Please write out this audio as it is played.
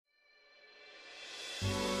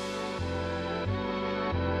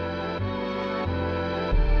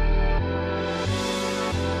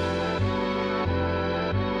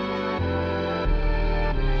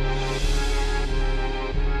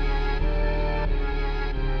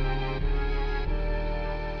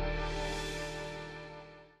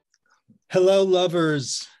Hello,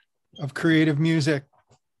 lovers of creative music.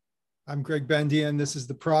 I'm Gregg Bendian. This is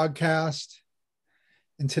the ProgCast.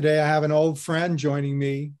 And today I have an old friend joining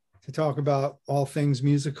me to talk about all things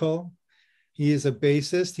musical. He is a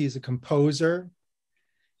bassist, he's a composer,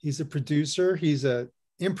 he's a producer, he's an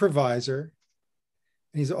improviser,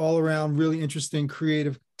 and he's an all-around really interesting,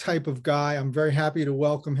 creative type of guy. I'm very happy to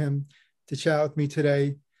welcome him to chat with me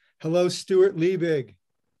today. Hello, Steuart Liebig.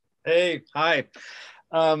 Hey, hi.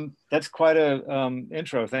 That's quite a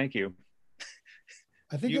intro. Thank you.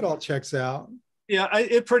 I think it all checks out. Yeah,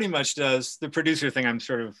 it pretty much does. The producer thing I'm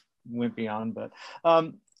sort of wimpy on, but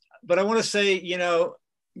I want to say,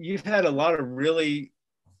 you've had a lot of really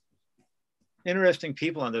interesting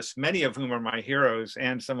people on this, many of whom are my heroes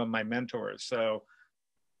and some of my mentors. So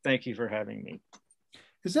thank you for having me.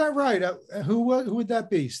 Is that right? Who would that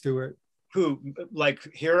be, Steuart? Who, like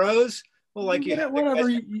heroes? Well, like you had whatever.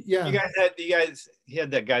 You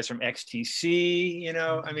had that guys from XTC,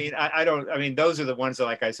 I mean, those are the ones that,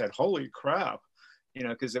 like I said, holy crap,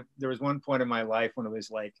 because there was one point in my life when it was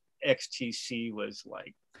like XTC was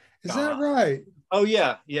like, is that right? Oh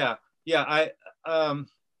yeah.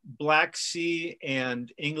 Black Sea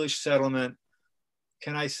and English Settlement,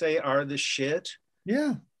 can I say, are the shit.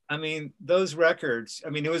 Yeah. I mean, those records, I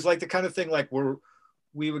mean, it was like the kind of thing like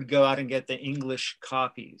we would go out and get the English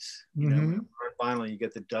copies, vinyl, you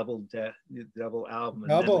get the double album.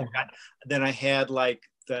 And then I had like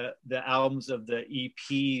the albums of the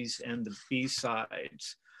EPs and the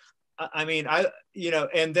B-sides. I mean,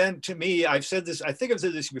 and then to me, I've said this, I think I've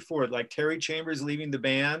said this before, like Terry Chambers leaving the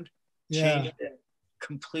band changed it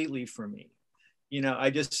completely for me. I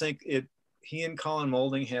just think he and Colin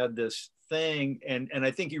Moulding had this thing, and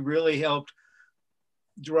I think he really helped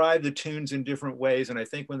drive the tunes in different ways. And I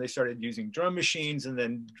think when they started using drum machines, and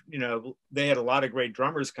then they had a lot of great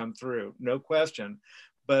drummers come through, no question,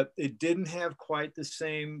 but it didn't have quite the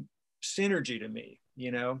same synergy to me.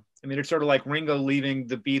 I mean, it's sort of like Ringo leaving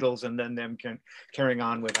the Beatles and then them carrying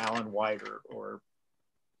on with Alan White or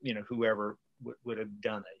whoever would have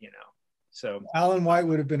done it. So Alan White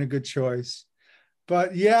would have been a good choice.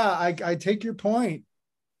 But yeah, I take your point.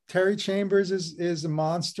 Terry Chambers is a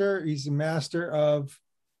monster. He's a master of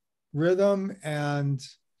rhythm and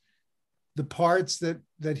the parts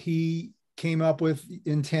that he came up with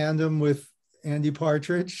in tandem with Andy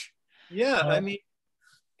Partridge. Yeah, I mean,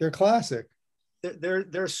 they're classic.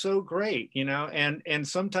 They're so great, and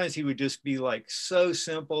sometimes he would just be like so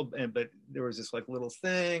simple, but there was just like little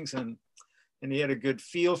things, and he had a good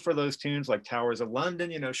feel for those tunes, like Towers of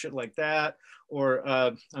London, shit like that. Or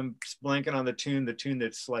I'm blanking on the tune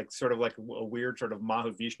that's like sort of like a weird sort of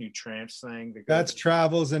Mahavishnu trance thing. That's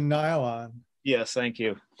Travels in Nylon. Yes, thank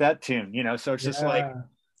you. That tune, so it's just like.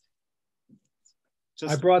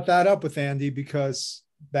 I brought that up with Andy because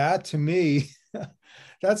that, to me,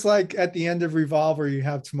 that's like at the end of Revolver, you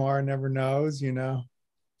have Tomorrow Never Knows,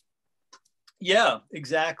 Yeah,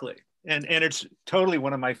 exactly. And it's totally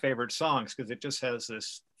one of my favorite songs because it just has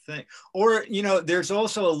this thing. Or, there's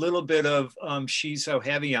also a little bit of She's So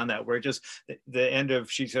Heavy on that, where just the end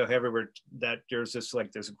of She's So Heavy, where that there's this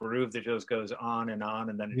like this groove that just goes on, and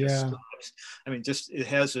then it just stops. I mean, just it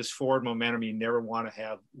has this forward momentum you never want to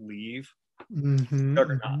have leave.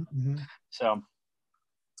 So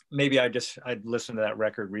maybe I'd listened to that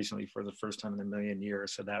record recently for the first time in a million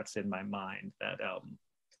years. So that's in my mind, that album.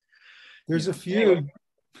 There's a few. Anyway.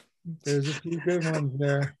 There's a few good ones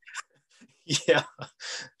there. Yeah,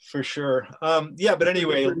 for sure. But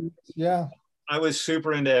anyway, yeah, I was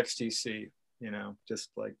super into XTC,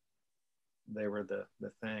 just like they were the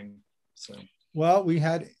thing. So, well, we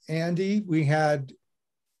had Andy, we had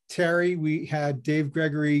Terry, we had Dave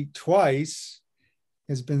Gregory twice.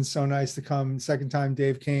 It's been so nice to come. Second time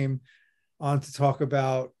Dave came on to talk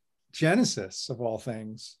about Genesis, of all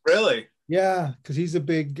things. Really? Yeah, because he's a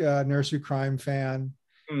big Nursery Crime fan.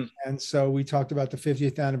 And so we talked about the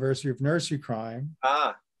 50th anniversary of Nursery Crime,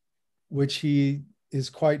 which he is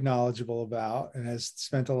quite knowledgeable about and has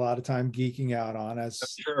spent a lot of time geeking out on, as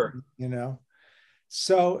sure.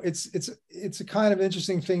 So it's a kind of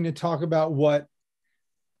interesting thing to talk about what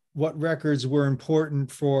records were important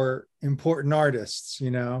for important artists,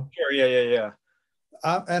 Sure, yeah.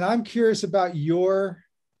 And I'm curious about your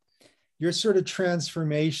sort of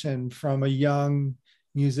transformation from a young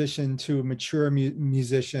musician to a mature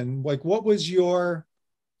musician. Like, what was your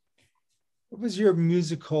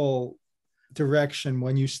musical direction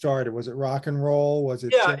when you started? Was it rock and roll? Was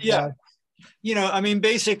it yeah. I mean,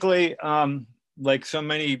 basically, like so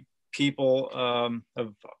many people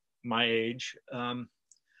of my age,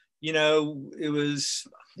 it was,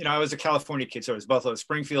 I was a California kid, so it was Buffalo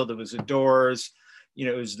Springfield, it was the Doors, You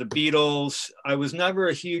know, it was the Beatles. I was never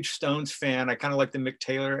a huge Stones fan. I kind of like the Mick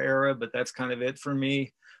Taylor era, but that's kind of it for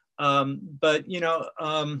me. But you know,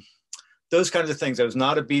 those kinds of things. I was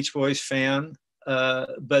not a Beach Boys fan,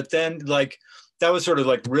 but then like that was sort of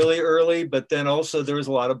like really early. But then also there was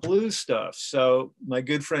a lot of blues stuff. So my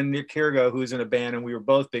good friend Nick Kirgo, who's in a band, and we were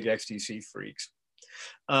both big XTC freaks.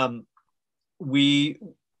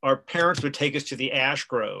 Our parents would take us to the Ash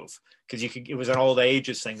Grove because it was an old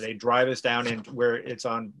ages thing. They'd drive us down in where it's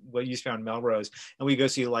on what used to be on Melrose, and we go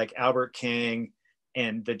see like Albert King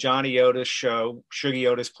and the Johnny Otis show, Shuggy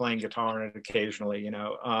Otis playing guitar in it occasionally, you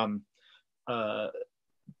know,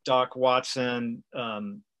 Doc Watson,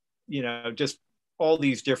 you know, just all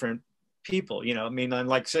these different people, you know. I mean, I'm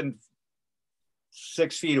like sitting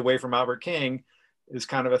 6 feet away from Albert King is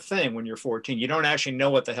kind of a thing when you're 14. You don't actually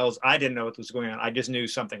know what the hell's, I didn't know what was going on. I just knew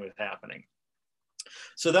something was happening.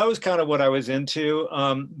 So that was kind of what I was into.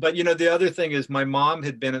 But you know, the other thing is my mom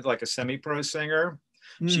had been like a semi-pro singer.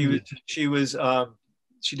 She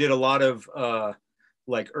did a lot of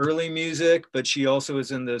like early music, but she also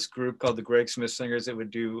was in this group called the Gregg Smith Singers that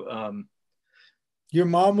would do. Your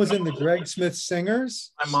mom was in the Gregg Smith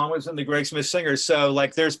Singers? My mom was in the Gregg Smith Singers. So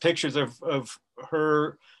like there's pictures of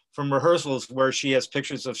her from rehearsals where she has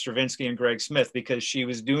pictures of Stravinsky and Gregg Smith because she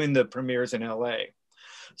was doing the premieres in LA.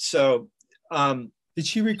 So did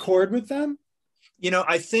she record with them? You know,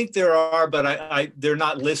 I think there are, but they're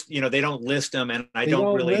not list. You know, they don't list them, and I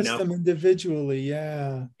don't really list know them individually.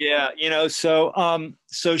 Yeah. Yeah, you know, so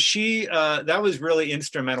she that was really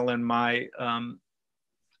instrumental in my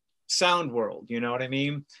sound world. You know what I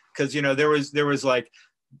mean? Because you know there was like,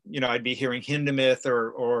 you know, I'd be hearing Hindemith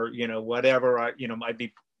or you know whatever. I'd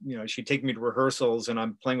be, you know, she'd take me to rehearsals and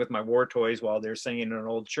I'm playing with my war toys while they're singing in an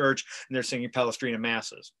old church and they're singing Palestrina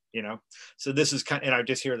masses, you know? So this is kind of, and I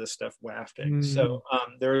just hear this stuff wafting. So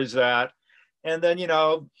there is that. And then, you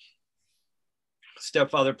know,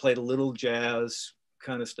 stepfather played a little jazz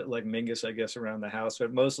kind of stuff like Mingus, I guess, around the house,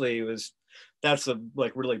 but mostly that's the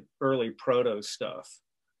like really early proto stuff.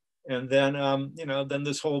 And then, you know, then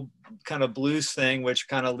this whole kind of blues thing, which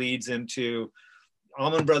kind of leads into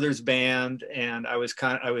Allman Brothers Band, and I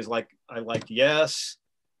liked Yes,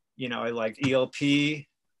 you know, I liked ELP, you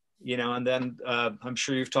know, and then I'm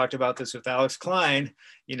sure you've talked about this with Alex Klein,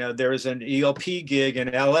 you know, there was an ELP gig in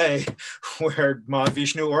LA where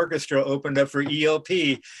Mahavishnu Orchestra opened up for ELP,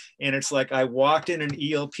 and it's like I walked in an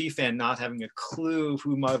ELP fan not having a clue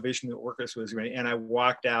who Mahavishnu Orchestra was, and I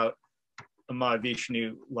walked out a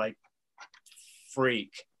Mahavishnu like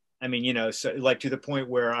freak. I mean, you know, so like to the point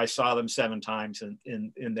where I saw them 7 times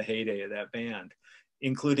in the heyday of that band,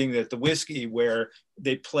 including at the Whiskey, where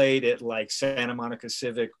they played at like Santa Monica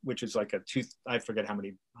Civic, which is like I forget how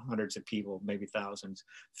many hundreds of people, maybe thousands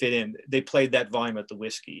fit in. They played that volume at the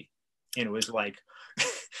Whiskey, and it was like,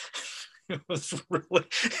 it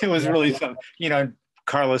was really some, you know,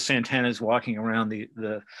 Carlos Santana's walking around the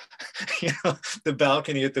you know, the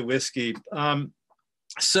balcony at the Whiskey.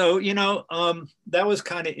 So, you know, that was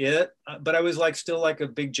kind of it, but I was like still like a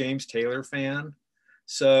big James Taylor fan.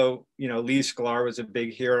 So, you know, Lee Sklar was a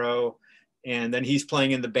big hero, and then he's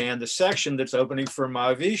playing in the band, the section that's opening for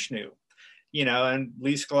Mahavishnu, you know, and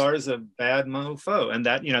Lee Sklar is a bad mofo, and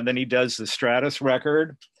that, you know, then he does the Stratus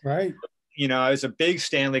record. Right. You know, I was a big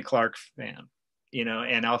Stanley Clarke fan, you know,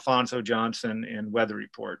 and Alphonso Johnson and Weather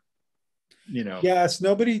Report, you know. Yes,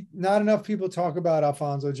 not enough people talk about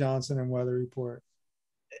Alphonso Johnson and Weather Report.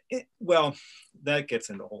 Well, that gets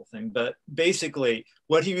into the whole thing, but basically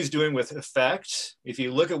what he was doing with effects, if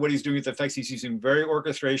you look at what he's doing with effects, he's using very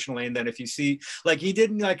orchestrationally. And then if you see, like, he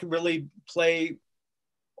didn't like really play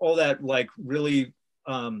all that like really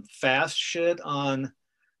fast shit on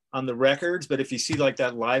the records, but if you see like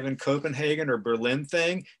that Live in Copenhagen or Berlin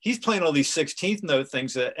thing, he's playing all these 16th note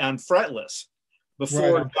things on fretless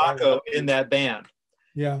before Jocko in that band.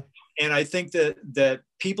 Yeah. And I think that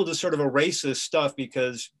people just sort of erase this stuff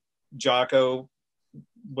because Jocko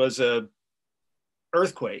was a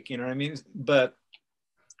earthquake, you know what I mean? But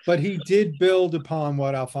he did build upon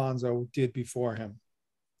what Alfonso did before him.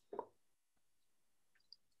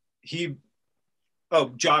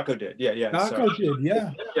 Jocko did. Yeah. Jocko did,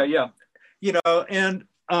 yeah. Yeah. You know, and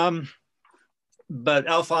but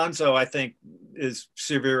Alfonso, I think, is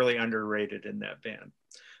severely underrated in that band.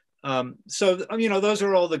 So, you know, those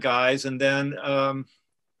are all the guys. And then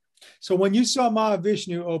so when you saw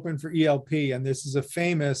Mahavishnu open for ELP, and this is a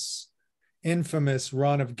infamous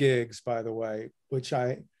run of gigs, by the way, which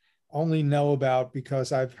I only know about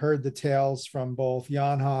because I've heard the tales from both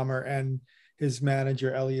Jan Hammer and his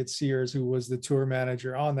manager, Elliot Sears, who was the tour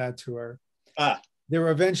manager on that tour. There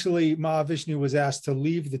were eventually, Mahavishnu was asked to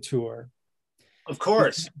leave the tour. Of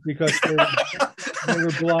course. Because they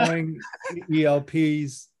were blowing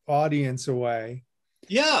ELP's audience away.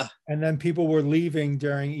 Yeah. And then people were leaving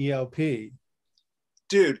during ELP.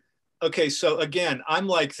 Dude, okay, so again, I'm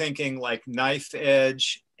like thinking like Knife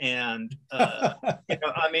Edge and you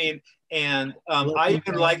know, I mean, and I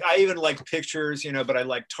even like Pictures, you know, but I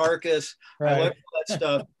like Tarkus. Right. I like all that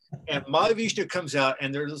stuff. And Mahavishnu comes out,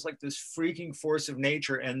 and there's just like this freaking force of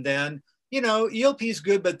nature. And then, you know, ELP is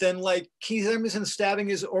good, but then like Keith Emerson stabbing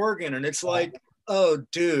his organ, and it's like, oh,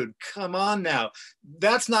 dude, come on now.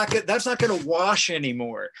 That's not good. That's not going to wash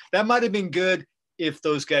anymore. That might have been good if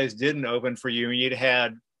those guys didn't open for you and you'd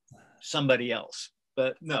had somebody else.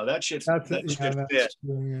 But no, that shit's fit. Yeah.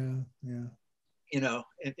 You know,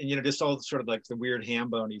 and you know, just all sort of like the weird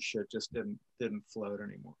ham-bony shit just didn't float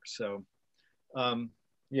anymore. So,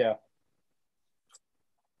 yeah.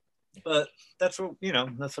 But that's what, you know,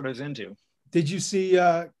 that's what I was into. Did you see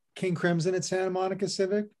King Crimson at Santa Monica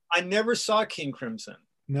Civic? I never saw King Crimson.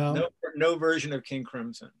 No version of King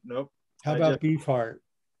Crimson. Nope. How about Beefheart?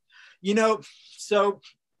 You know, so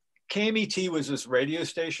KMET was this radio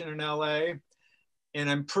station in LA, and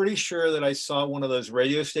I'm pretty sure that I saw one of those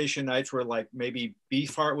radio station nights where like maybe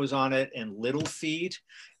Beefheart was on it and Little Feat,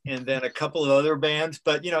 and then a couple of other bands.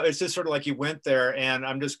 But you know, it's just sort of like you went there, and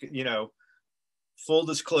I'm just, you know, full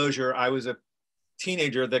disclosure, I was a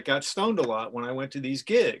teenager that got stoned a lot when I went to these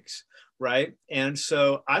gigs, right? And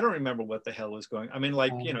so I don't remember what the hell was going. I mean,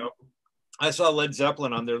 like, you know, I saw Led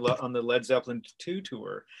Zeppelin on the Led Zeppelin 2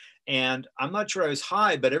 tour, and I'm not sure I was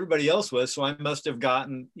high, but everybody else was. So I must have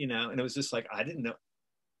gotten, you know, and it was just like, I didn't know.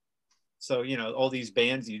 So, you know, all these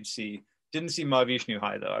bands you'd see, didn't see Mahavishnu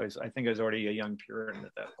high though. I think I was already a young Puritan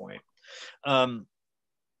at that point.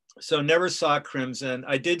 So never saw Crimson.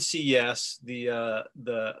 I did see Yes, I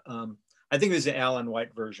think it was the Alan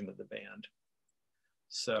White version of the band.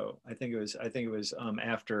 So I think it was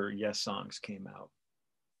after Yes songs came out.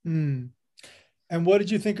 And what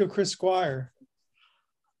did you think of Chris Squire?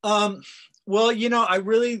 Well, you know,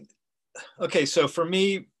 okay, so for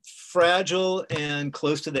me, Fragile and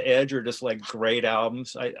Close to the Edge are just like great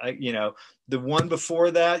albums. I you know, the one before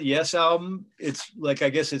that, Yes album, it's like, I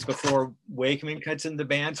guess it's before Wakeman cuts in the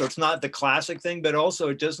band, so it's not the classic thing, but also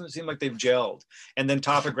it doesn't seem like they've gelled. And then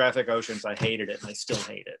Topographic Oceans, I hated it, and I still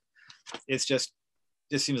hate it. It's just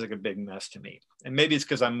seems like a big mess to me. And maybe it's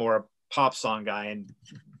because I'm more a pop song guy, and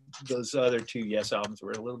those other two Yes albums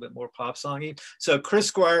were a little bit more pop songy. So Chris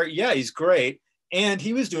Squire, yeah, he's great. And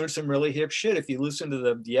he was doing some really hip shit. If you listen to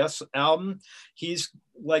the Yes album, he's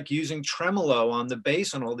like using tremolo on the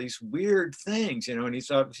bass on all these weird things, you know, and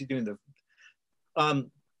he's obviously doing the,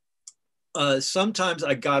 sometimes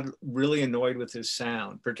I got really annoyed with his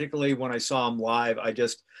sound, particularly when I saw him live. I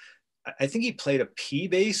think he played a P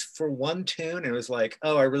bass for one tune, and it was like,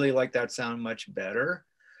 oh, I really like that sound much better.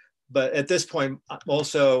 But at this point,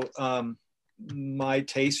 also, my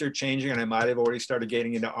tastes are changing, and I might have already started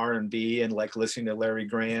getting into R&B and like listening to Larry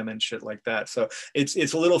Graham and shit like that. So it's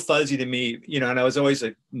a little fuzzy to me, you know, and I was always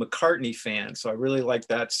a McCartney fan, so I really like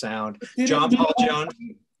that sound. John Paul Jones.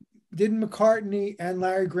 Didn't McCartney and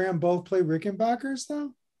Larry Graham both play Rickenbackers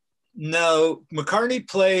though? No, McCartney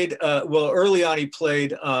played, well, early on he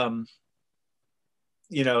played, you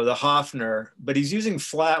know, the Hofner, but he's using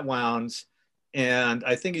flat wounds. And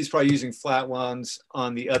I think he's probably using flat ones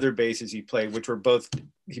on the other basses he played, which were both,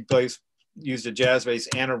 used a jazz bass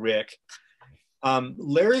and a Rick.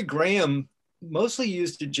 Larry Graham mostly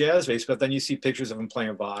used a jazz bass, but then you see pictures of him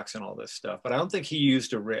playing a Vox and all this stuff. But I don't think he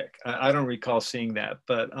used a Rick. I don't recall seeing that.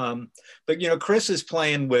 But you know, Chris is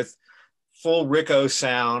playing with full Ricko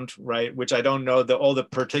sound, right? Which I don't know all the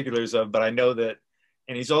particulars of, but I know that,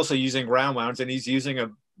 and he's also using round wounds, and he's using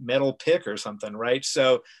a metal pick or something, right?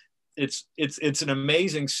 So it's an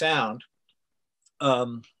amazing sound,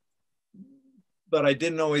 but I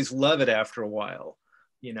didn't always love it after a while.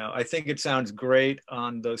 You know, I think it sounds great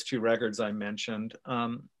on those two records I mentioned.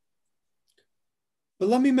 But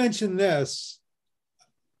let me mention this,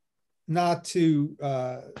 not to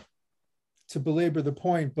belabor the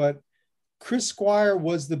point, but Chris Squire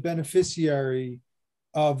was the beneficiary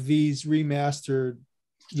of these remastered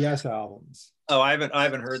Yes albums. Oh, I haven't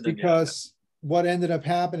heard them because yet. What ended up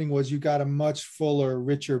happening was you got a much fuller,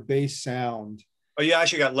 richer bass sound. Oh, you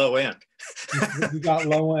actually got low end. You got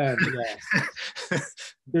low end, yeah.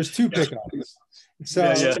 There's two pickups.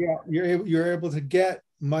 So you're able to get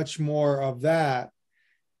much more of that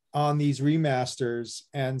on these remasters.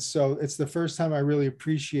 And so it's the first time I really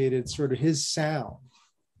appreciated sort of his sound.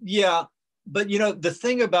 Yeah, but you know, the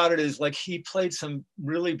thing about it is like he played some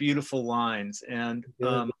really beautiful lines, and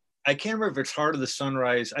I can't remember if it's Heart of the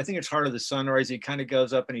Sunrise. I think it's Heart of the Sunrise. He kind of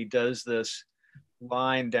goes up and he does this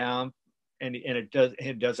line down, and it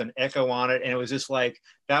does an echo on it, and it was just like,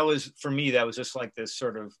 that was, for me, that was just like this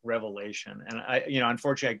sort of revelation. And I, you know,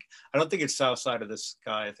 unfortunately, I don't think it's South Side of the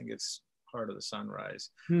Sky. I think it's Heart of the Sunrise.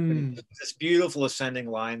 But it's this beautiful ascending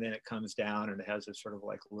line, then it comes down, and it has this sort of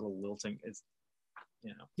like little lilting. It's,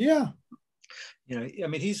 you know, yeah, you know, I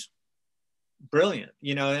mean, he's brilliant,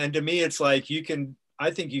 you know. And to me, it's like, I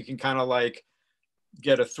think you can kind of like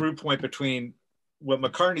get a through point between what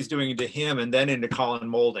McCartney's doing to him and then into Colin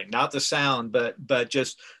Moulding, not the sound, but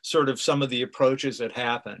just sort of some of the approaches that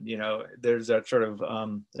happened. You know, there's that sort of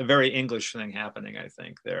a very English thing happening, I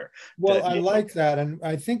think, there. Well, I like that. And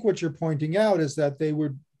I think what you're pointing out is that they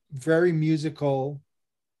were very musical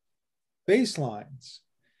bass lines,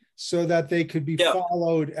 so that they could be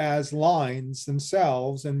followed as lines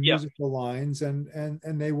themselves and musical lines, and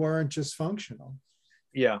they weren't just functional.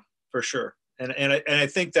 Yeah, for sure. And I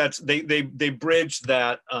think that's, they bridged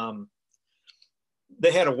that.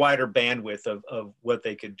 They had a wider bandwidth of what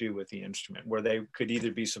they could do with the instrument, where they could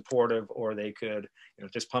either be supportive or they could, you know,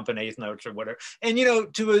 just pump an eighth notes or whatever. And, you know,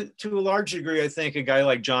 to a large degree, I think a guy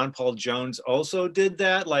like John Paul Jones also did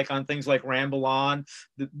that, like on things like Ramble On.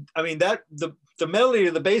 I mean, that the melody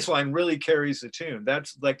of the bass line really carries the tune.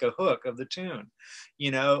 That's like a hook of the tune. You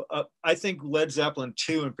know, I think Led Zeppelin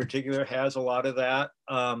 2 in particular has a lot of that.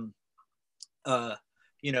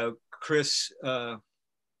 You know, Chris, no,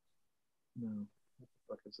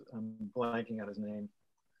 what is it? I'm blanking on his name.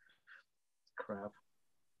 Crap.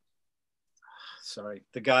 Sorry.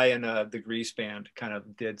 The guy in the Grease band kind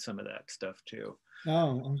of did some of that stuff too.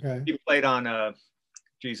 Oh, okay. He played on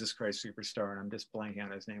Jesus Christ Superstar, and I'm just blanking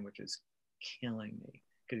on his name, which is killing me,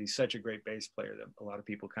 because he's such a great bass player that a lot of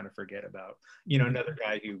people kind of forget about. You know, another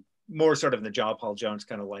guy who more sort of in the John Paul Jones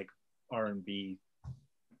kind of like R&B,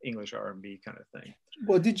 English R&B kind of thing.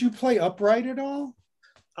 Well, did you play upright at all?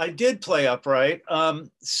 I did play upright.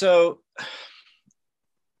 So,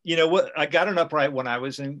 you know what, I got an upright when I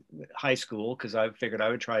was in high school, because I figured I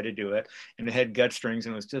would try to do it, and it had gut strings,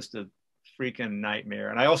 and it was just a freaking nightmare.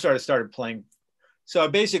 And I also started playing. So I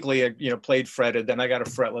basically, you know, played fretted. Then I got a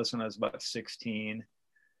fretless when I was about 16.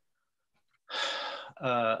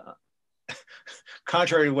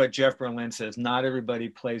 Contrary to what Jeff Berlin says, not everybody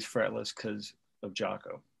plays fretless because of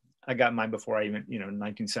Jocko. I got mine before I even, you know, in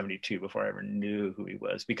 1972, before I ever knew who he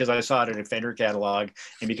was, because I saw it in a Fender catalog,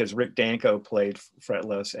 and because Rick Danko played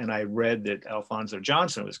fretless, and I read that Alphonso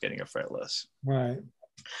Johnson was getting a fretless. Right.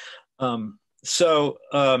 So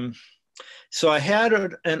I had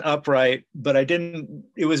an upright, but I didn't,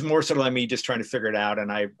 it was more sort of like me just trying to figure it out.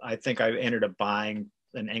 And I think I ended up buying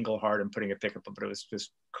an Engelhardt and putting a pickup, but it was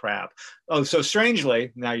just crap. Oh, so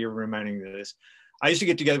strangely, now you're reminding me of this, I used to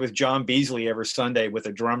get together with John Beasley every Sunday with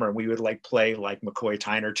a drummer, and we would like play like McCoy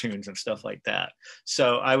Tyner tunes and stuff like that.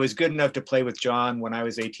 So I was good enough to play with John when I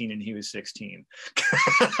was 18 and he was 16,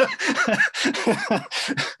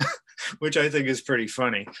 which I think is pretty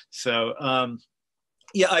funny. So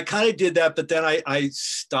yeah, I kind of did that, but then I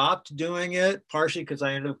stopped doing it, partially because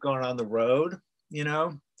I ended up going on the road, you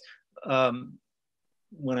know,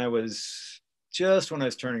 when I was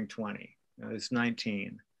turning 20, I was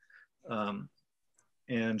 19.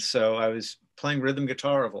 And so I was playing rhythm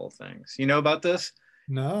guitar of all things. You know about this?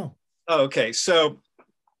 No. Oh, okay. So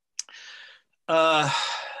my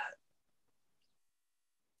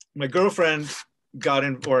girlfriend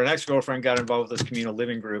an ex-girlfriend got involved with this communal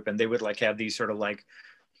living group, and they would like have these sort of like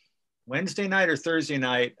Wednesday night or Thursday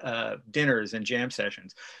night dinners and jam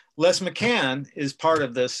sessions. Les McCann is part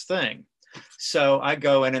of this thing. So I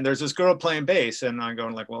go in, and there's this girl playing bass, and I'm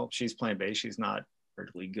going like, well, she's playing bass. She's not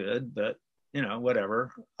particularly good, but you know,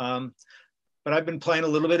 whatever. But I've been playing a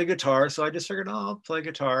little bit of guitar, so I just figured, oh, I'll play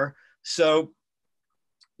guitar. So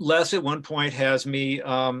Les at one point has me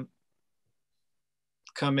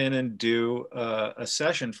come in and do a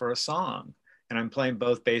session for a song, and I'm playing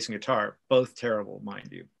both bass and guitar, both terrible, mind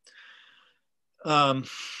you.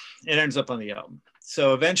 It ends up on the album.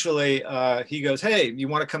 So eventually he goes, hey, you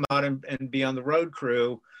want to come out and be on the road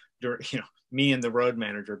crew, you know, me and the road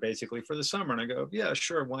manager basically for the summer? And I go, yeah,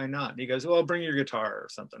 sure, why not? And he goes, well, bring your guitar or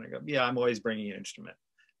something. I go, yeah, I'm always bringing an instrument,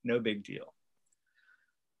 no big deal.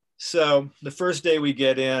 So the first day we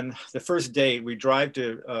get in, the first date, we drive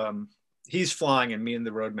to, he's flying and me and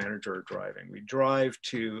the road manager are driving. We drive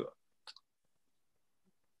to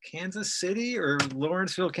Kansas City or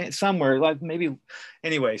Lawrenceville, somewhere, like maybe,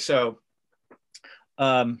 anyway, so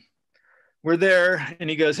we're there, and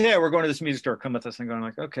he goes, yeah, we're going to this music store, come with us. And going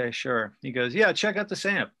like, okay, sure. He goes, yeah, check out this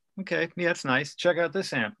amp. Okay, yeah, that's nice. Check out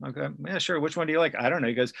this amp. Okay, yeah, sure. Which one do you like? I don't know.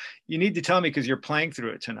 He goes, you need to tell me because you're playing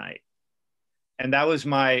through it tonight. And that was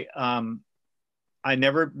my, I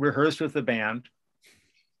never rehearsed with the band.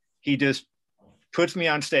 he just puts me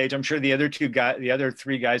on stage. I'm sure the other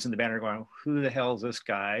three guys in the band are going, who the hell is this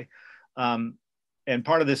guy? And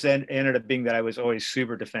part of this ended up being that I was always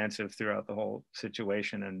super defensive throughout the whole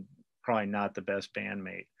situation and probably not the best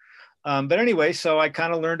bandmate. But anyway, so I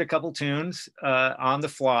kind of learned a couple tunes on the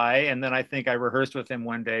fly, and then I think I rehearsed with him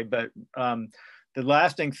one day. But the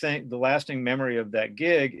lasting memory of that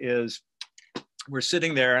gig is we're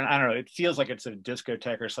sitting there, and I don't know, it feels like it's a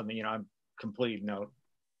discotheque or something. You know,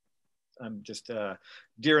 I'm just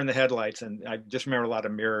deer in the headlights, and I just remember a lot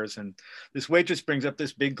of mirrors. And this waitress brings up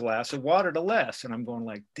this big glass of water to Les, and I'm going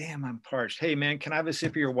like, damn, I'm parched. Hey man, can I have a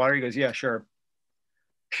sip of your water? He goes, yeah, sure.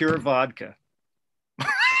 Pure vodka.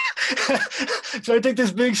 So I take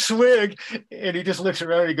this big swig, and he just looks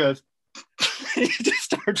around and he goes, he just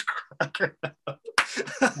starts cracking up.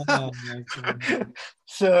 Oh,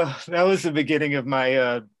 so that was the beginning of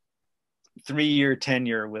my 3-year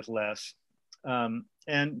tenure with Les.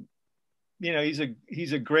 And you know,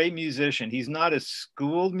 he's a great musician. He's not a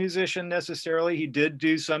schooled musician necessarily. He did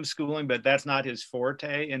do some schooling, but that's not his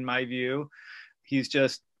forte in my view. He's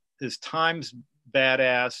just, his time's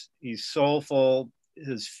badass. He's soulful.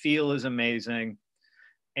 His feel is amazing.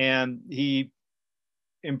 And he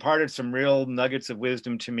imparted some real nuggets of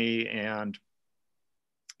wisdom to me. And,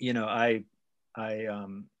 you know, I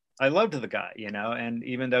loved the guy, you know, and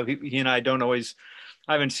even though he and I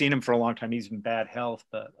haven't seen him for a long time, he's in bad health,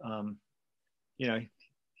 but, you know,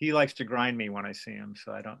 he likes to grind me when I see him.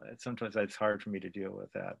 So sometimes it's hard for me to deal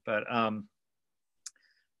with that, but,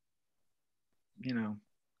 you know,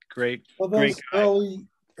 great. Well, those great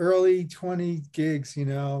early 20 gigs, you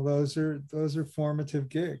know, those are formative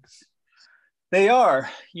gigs. They are,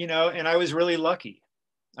 you know, and I was really lucky.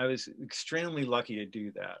 I was extremely lucky to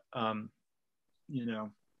do that. You know,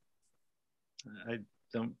 I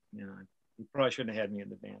don't, you know, you probably shouldn't have had me in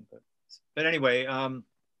the band, but anyway,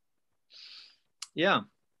 yeah,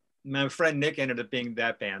 my friend Nick ended up being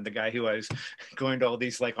that band, the guy who I was going to all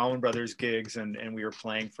these like Allman Brothers gigs and we were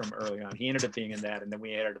playing from early on. He ended up being in that. And then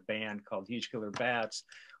we added a band called Huge Killer Bats,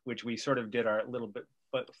 which we sort of did our little bit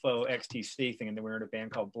faux XTC thing. And then we were in a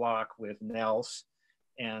band called Block with Nels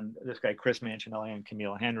and this guy, Chris Mancinelli and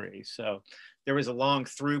Camille Henry. So there was a long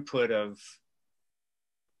throughput of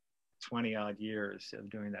 20 odd years of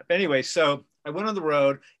doing that. But anyway, so I went on the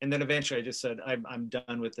road and then eventually I just said, I'm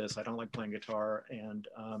done with this. I don't like playing guitar. And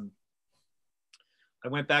I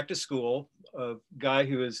went back to school. A guy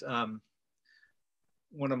who was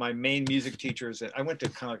one of my main music teachers. I went to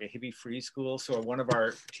kind of like a hippie free school. So one of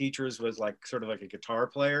our teachers was like sort of like a guitar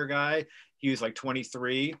player guy. He was like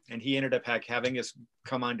 23 and he ended up having us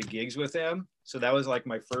come on to gigs with him. So that was like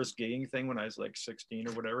my first gigging thing when I was like 16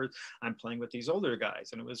 or whatever. I'm playing with these older guys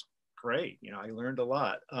and it was great. You know, I learned a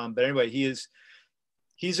lot. But anyway, he's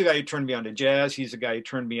the guy who turned me on to jazz. He's the guy who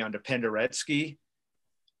turned me on to Penderecki,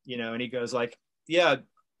 you know, and he goes like, yeah,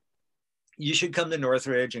 you should come to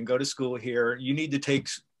Northridge and go to school here. You need to take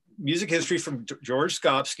music history from George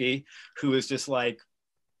Skopsky, who is just like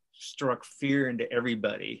struck fear into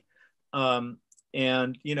everybody.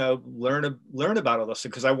 And, you know, learn about all this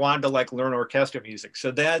because I wanted to like learn orchestra music. So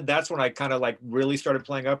that's when I kind of like really started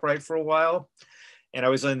playing upright for a while. And I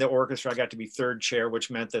was in the orchestra. I got to be third chair, which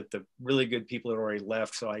meant that the really good people had already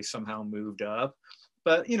left. So I somehow moved up.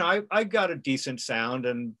 But, you know, I got a decent sound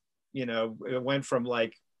and, you know, it went from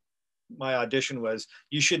like, my audition was,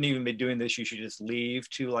 you shouldn't even be doing this. You should just leave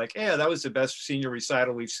to like, yeah, that was the best senior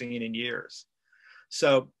recital we've seen in years.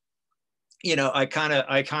 So, you know, I kind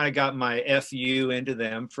of got my FU into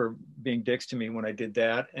them for being dicks to me when I did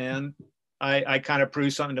that. And I kind of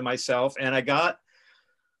proved something to myself and I got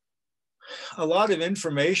a lot of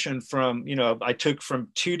information from, you know, I took from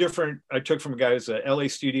a guy who's a LA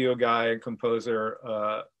studio guy and composer,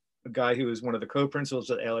 a guy who was one of the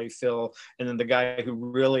co-principals at LA Phil, and then the guy who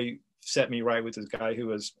really set me right with this guy who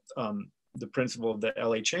was the principal of the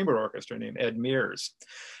LA Chamber Orchestra named Ed Mears.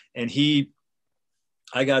 And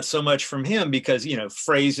I got so much from him because, you know,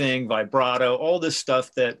 phrasing, vibrato, all this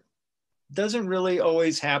stuff that doesn't really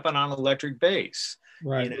always happen on electric bass.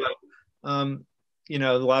 Right. You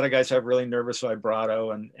know, a lot of guys have really nervous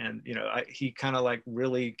vibrato and you know, he kind of like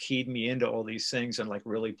really keyed me into all these things and like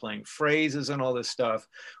really playing phrases and all this stuff,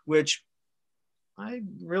 which I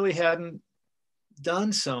really hadn't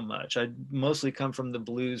done so much. I mostly come from the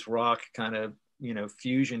blues rock kind of, you know,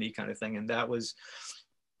 fusion-y kind of thing. And that was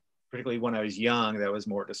particularly when I was young, that was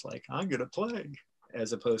more just like, I'm going to play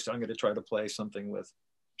as opposed to I'm going to try to play something with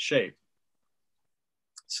shape.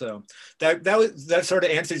 So that sort of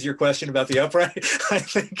answers your question about the upright. I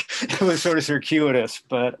think it was sort of circuitous,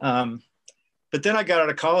 but then I got out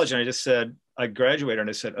of college and I just said, I graduated and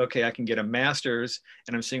I said, okay, I can get a master's,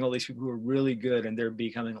 and I'm seeing all these people who are really good and they're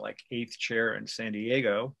becoming like 8th chair in San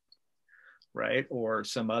Diego, right? Or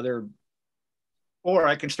some other, or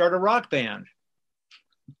I can start a rock band.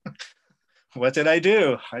 What did I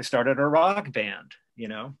do? I started a rock band, you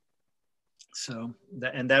know? So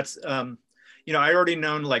that, and that's, you know, I already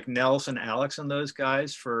known like Nels and Alex and those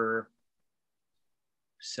guys for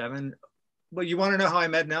 7. Well, you want to know how I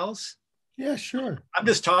met Nels? Yeah, sure. I'm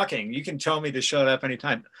just talking. You can tell me to shut up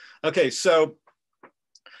anytime. Okay, so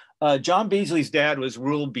John Beasley's dad was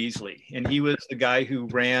Rule Beasley, and he was the guy who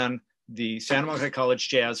ran the Santa Monica College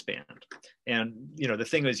Jazz Band. And, you know, the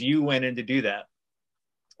thing was, you went in to do that.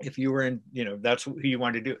 If you were in, you know, that's who you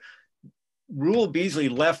wanted to do. Rule Beasley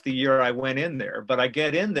left the year I went in there, but I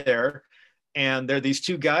get in there and there are these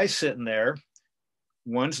 2 guys sitting there.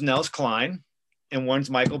 One's Nels Klein and one's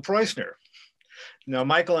Michael Preussner. Now,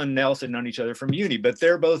 Michael and Nels had known each other from uni, but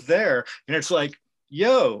they're both there. And it's like,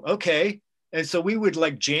 yo, okay. And so we would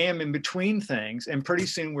like jam in between things. And pretty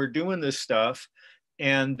soon we're doing this stuff.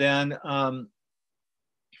 And then,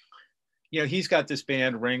 you know, he's got this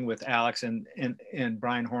band Ring with Alex and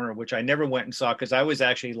Brian Horner, which I never went and saw because I was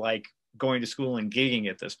actually like going to school and gigging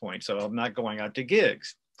at this point. So I'm not going out to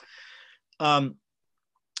gigs. But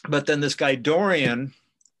then this guy, Dorian,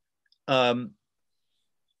 John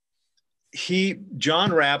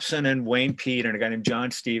Rapson and Wayne Pete and a guy named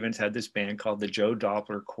John Stevens had this band called the Joe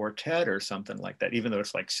Doppler Quartet or something like that, even though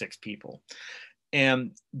it's like 6 people.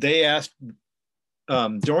 And they asked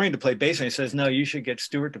Dorian to play bass, and he says, no, you should get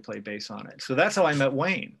Steuart to play bass on it. So that's how I met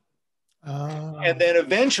Wayne. And then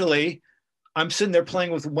eventually I'm sitting there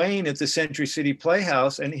playing with Wayne at the Century City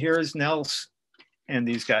Playhouse, and here's Nels and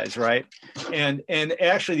these guys, right? And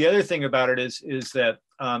actually the other thing about it is that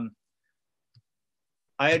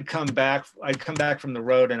I'd come back from the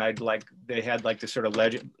road, and they had like this sort of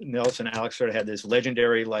legend, Nels and Alex sort of had this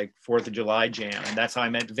legendary like 4th of July jam, and that's how I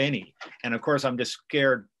met Vinny. And of course I'm just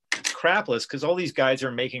scared crapless because all these guys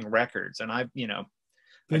are making records, and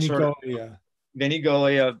Vinny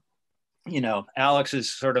Golia, you know, Alex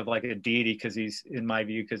is sort of like a deity because he's, in my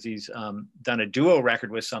view, because he's done a duo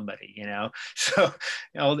record with somebody, you know. So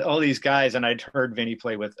all these guys, and I'd heard Vinny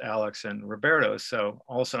play with Alex and Roberto, so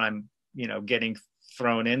all of a sudden I'm, you know, getting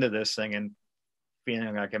thrown into this thing and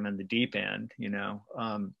feeling like I'm in the deep end, you know.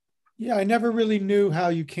 Yeah, I never really knew how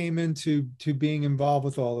you came into being involved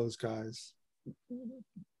with all those guys.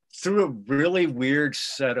 Through a really weird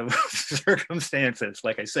set of circumstances.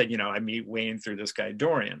 Like I said, you know, I meet Wayne through this guy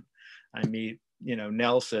Dorian. I meet, you know,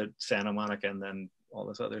 Nels at Santa Monica, and then all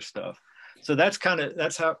this other stuff. So that's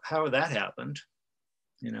how that happened,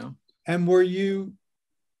 you know. And were you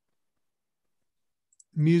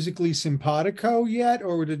musically simpatico yet,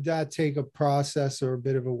 or did that take a process or a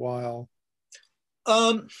bit of a while?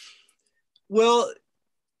 Well,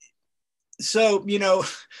 so, you know,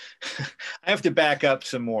 I have to back up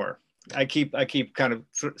some more. I keep kind of,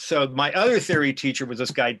 so my other theory teacher was this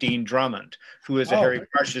guy, Dean Drummond, who is a Harry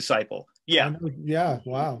Parch disciple. Yeah. Yeah.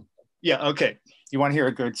 Wow. Yeah. Okay. You want to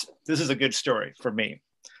hear this is a good story for me.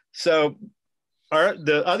 So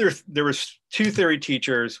there was 2 theory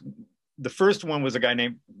teachers. The first one was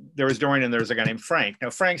there was Dorian, and there was a guy named Frank. Now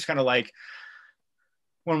Frank's kind of like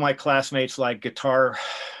one of my classmates, like guitar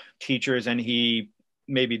teachers, and he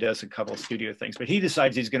maybe does a couple of studio things, but he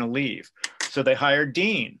decides he's going to leave. So they hired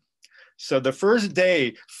Dean. So the first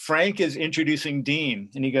day, Frank is introducing Dean,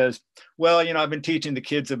 and he goes, well, you know, I've been teaching the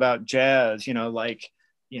kids about jazz, you know, like,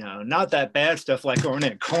 you know, not that bad stuff like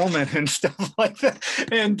Ornette Coleman and stuff like that.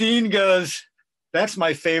 And Dean goes, that's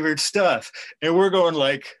my favorite stuff. And we're going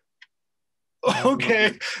like,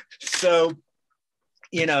 okay. So,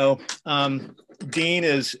 you know, Dean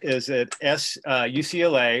is at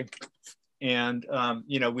UCLA. And,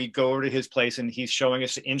 you know, we go over to his place, and he's showing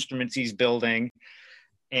us the instruments he's building.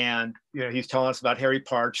 And, you know, he's telling us about Harry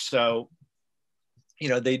Parch. So, you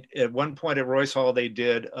know, they, at one point at Royce Hall, they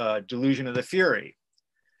did Delusion of the Fury.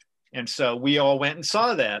 And so we all went and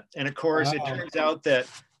saw that. And of course, it turns out that,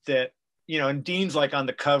 you know, and Dean's like on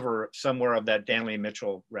the cover somewhere of that Danley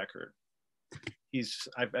Mitchell record.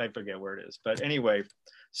 I forget where it is, but anyway,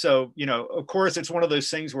 so, you know, of course, it's one of those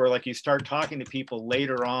things where like you start talking to people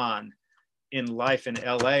later on in life in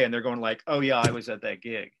LA, and they're going like, oh yeah, I was at that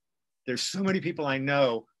gig. There's so many people I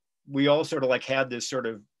know. We all sort of like had this sort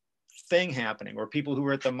of thing happening, or people who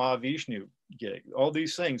were at the Mahavishnu gig, all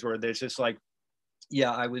these things where there's just like,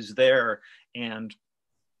 yeah, I was there, and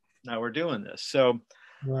now we're doing this. So,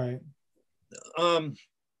 right.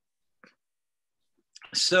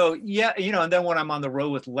 So yeah, you know, and then when I'm on the road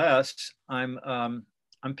with Les, I'm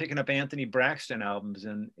picking up Anthony Braxton albums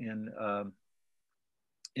in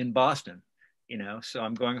Boston, you know, so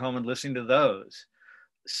I'm going home and listening to those.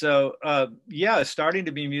 So yeah, starting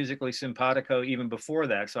to be musically simpatico even before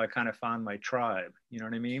that. So I kind of found my tribe, you know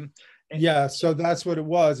what I mean? Yeah, so that's what it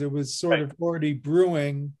was. It was sort of already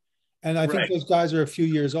brewing. And I think those guys are a few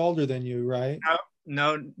years older than you, right?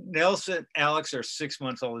 No, Nelson, Alex are 6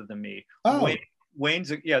 months older than me. Oh.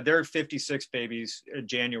 Wayne's, yeah, they're 56 babies in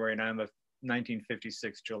January, and I'm a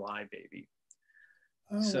 1956 July baby.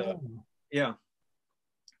 Oh, so, wow. Yeah.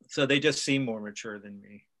 So they just seem more mature than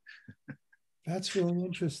me. That's really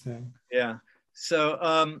interesting. Yeah.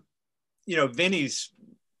 So, you know, Vinny's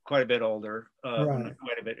quite a bit older. Right.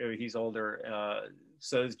 Quite a bit. He's older.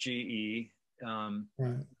 So is GE.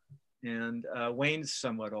 Right. And Wayne's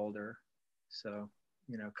somewhat older. So,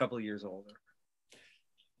 you know, a couple of years older.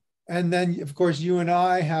 And then, of course, you and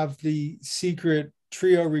I have the secret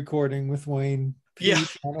trio recording with Wayne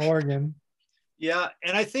Pete on organ. Yeah,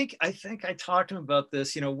 and I think I talked to him about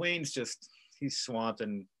this. You know, Wayne's he's swamped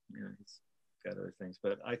and, you know, he's got other things,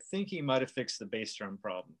 but I think he might have fixed the bass drum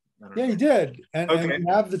problem. Yeah, he did, and we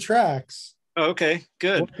have the tracks. Okay,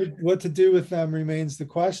 good. What to do with them remains the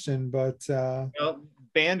question, but well,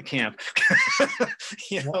 Bandcamp,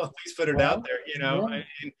 you know, please put it out there. You know, yeah.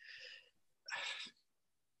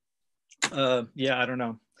 I mean, yeah, I don't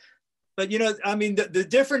know, but you know, I mean, the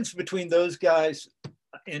difference between those guys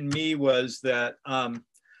and me was that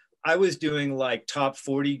I was doing like top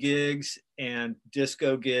 40 gigs and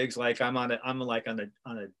disco gigs. Like I'm on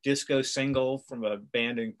a disco single from a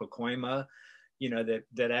band in Pacoima, you know,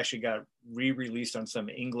 that actually got re-released on some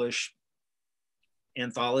English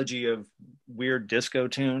anthology of weird disco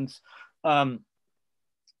tunes. You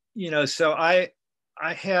know, so I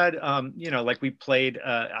had, you know, like we played,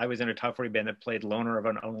 I was in a top 40 band that played Loner of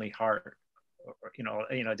an Only Heart, you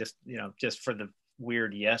know, just for the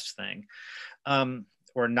weird Yes thing.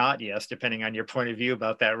 Or not Yes, depending on your point of view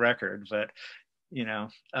about that record. But, you know,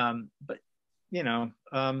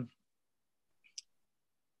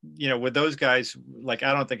 with those guys, like,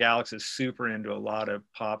 I don't think Alex is super into a lot of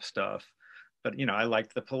pop stuff, but, you know, I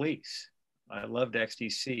liked the Police. I loved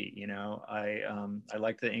XTC, you know, I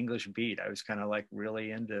liked the English beat. I was kind of like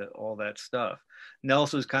really into all that stuff.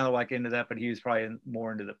 Nelson was kind of like into that, but he was probably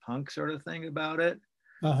more into the punk sort of thing about it.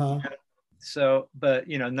 Uh-huh. So, but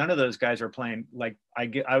you know, none of those guys are playing. Like I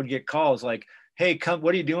would get calls like, "Hey, come,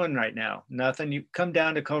 what are you doing right now?" Nothing. You come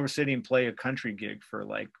down to Culver City and play a country gig for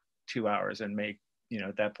like 2 hours and make, you know,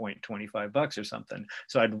 at that point $25 or something.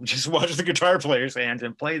 So I'd just watch the guitar player's hands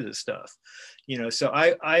and play this stuff, you know. So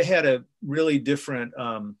I had a really different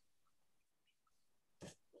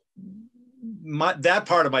that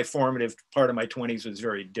part of my formative part of my 20s was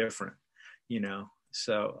very different, you know.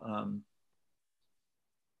 So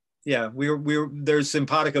yeah, there's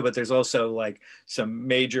simpatico, but there's also like some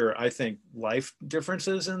major, I think, life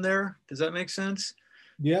differences in there. Does that make sense?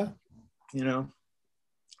 Yeah. You know,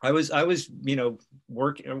 I was, you know,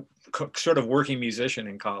 sort of working musician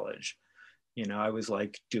in college. You know, I was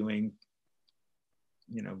like doing,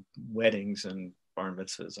 you know, weddings and bar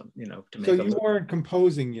mitzvahs, you know. So you weren't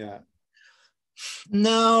composing yet?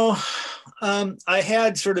 No, I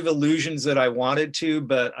had sort of illusions that I wanted to,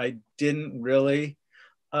 but I didn't really.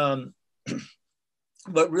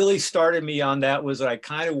 What really started me on that was that I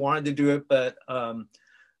kind of wanted to do it, but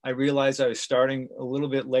I realized I was starting a little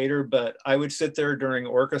bit later. But I would sit there during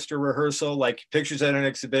orchestra rehearsal, like pictures at an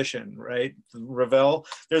exhibition, right? Ravel.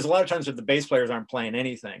 There's a lot of times that the bass players aren't playing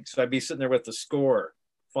anything, so I'd be sitting there with the score,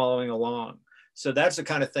 following along. So that's the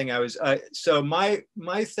kind of thing I was. So my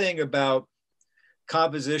thing about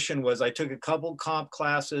composition was I took a couple comp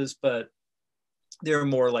classes, but they're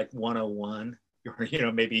more like 101. Or, you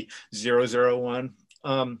know, maybe 001.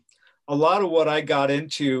 A lot of what I got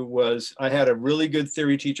into was I had a really good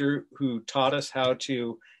theory teacher who taught us how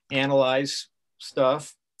to analyze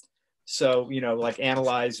stuff. So, you know, like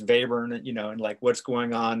analyze Webern, you know, and like what's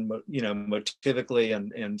going on, you know, motivically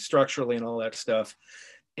and structurally and all that stuff.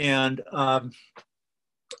 And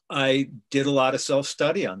I did a lot of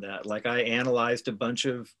self-study on that. Like I analyzed a bunch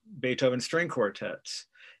of Beethoven string quartets,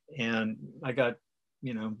 and I got,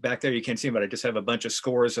 you know, back there you can't see them, but I just have a bunch of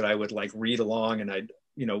scores that I would like read along, and I'd,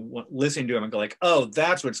 you know, listen to them and go like, oh,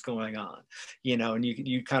 that's what's going on, you know. And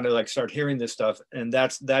you kind of like start hearing this stuff, and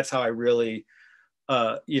that's how I really,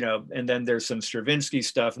 you know. And then there's some Stravinsky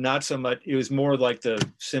stuff, not so much. It was more like the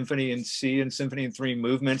Symphony in C and Symphony in 3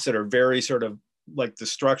 movements that are very sort of like the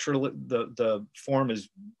structure, the form is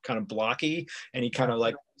kind of blocky, and he kind of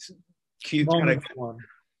like cute kind of form.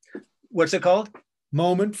 What's it called?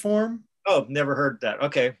 Moment form. Oh, never heard that.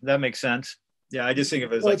 Okay, that makes sense. Yeah, I just think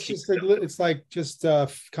of it as well, like it's like just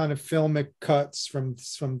kind of filmic cuts from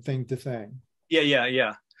thing to thing.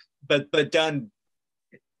 Yeah. but done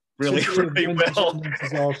really, really well.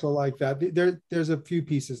 Is also like that. There's a few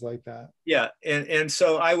pieces like that. Yeah, and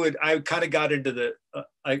so I kind of got into the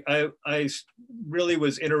I really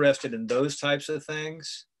was interested in those types of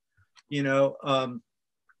things, you know.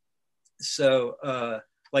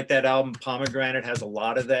 Like that album Pomegranate has a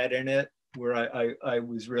lot of that in it, where I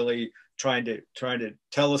was really trying to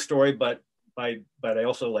tell a story, but I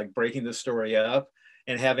also like breaking the story up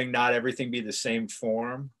and having not everything be the same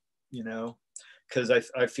form, you know, because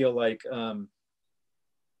I feel like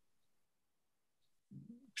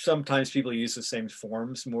sometimes people use the same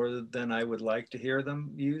forms more than I would like to hear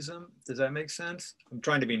them use them. Does that make sense? I'm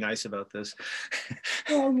trying to be nice about this.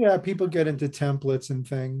 Oh yeah, people get into templates and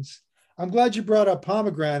things. I'm glad you brought up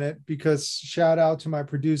Pomegranate, because shout out to my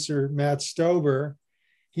producer, Matt Stober.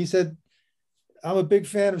 He said, I'm a big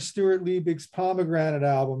fan of Steuart Liebig's Pomegranate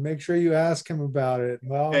album. Make sure you ask him about it.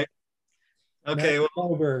 Well, okay.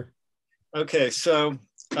 Well, okay. So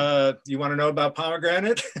you want to know about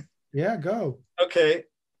Pomegranate? Yeah, go. Okay.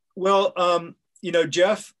 Well, you know,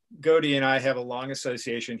 Jeff Godey and I have a long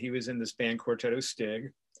association. He was in this band Quartetto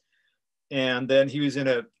Stig. And then he was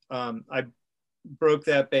in I broke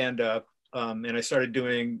that band up, and I started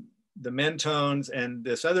doing the Mentones and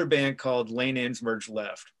this other band called Lane Ends Merge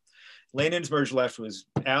Left. Lane Ends Merge Left was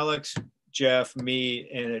Alex, Jeff, me,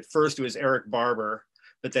 and at first it was Eric Barber,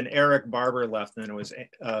 but then Eric Barber left, and then it was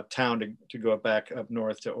Town to go back up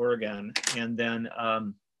north to Oregon, and then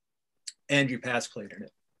Andrew Pass played in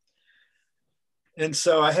it. And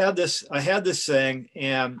so I had this thing,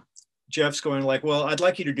 and Jeff's going like, well, I'd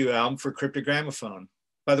like you to do an album for Cryptogramophone.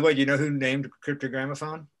 By the way, do you know who named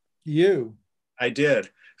Cryptogramophone? You. I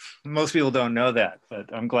did. Most people don't know that,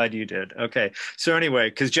 but I'm glad you did. Okay. So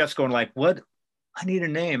anyway, because Jeff's going like, what? I need a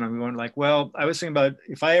name. I'm going like, well, I was thinking about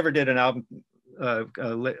if I ever did an album, a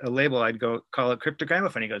label, I'd go call it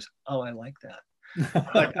Cryptogramophone. He goes, oh, I like that.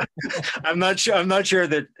 Like, I'm not sure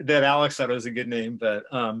that Alex thought it was a good name, but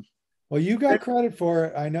well, you got credit for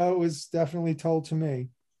it. I know it was definitely told to me.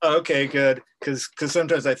 Okay, good. Because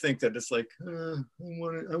sometimes I think that it's like I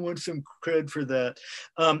want some cred for that.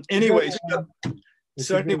 Anyway,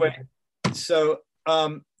 so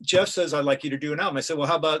Jeff says, I'd like you to do an album. I said, well,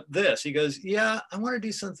 how about this? He goes, yeah, I want to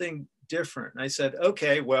do something different. And I said,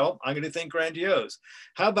 okay, well, I'm going to think grandiose.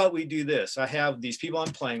 How about we do this? I have these people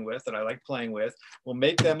I'm playing with that I like playing with. We'll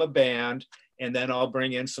make them a band, and then I'll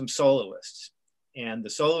bring in some soloists. And the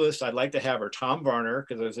soloists I'd like to have are Tom Varner,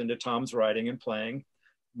 because I was into Tom's writing and playing,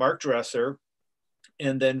 Mark Dresser,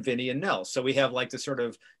 and then Vinny and Nell. So we have like this sort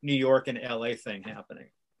of New York and LA thing happening.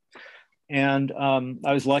 And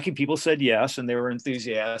I was lucky people said yes, and they were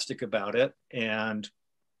enthusiastic about it. And,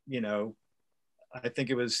 you know, I think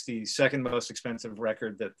it was the second most expensive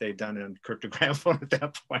record that they'd done in Cryptogramophone at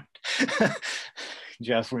that point.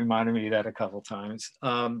 Jeff reminded me of that a couple times.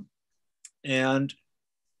 And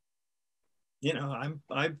you know,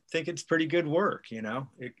 I think it's pretty good work. You know,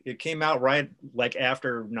 it came out right like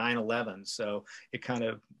after 9/11, so it kind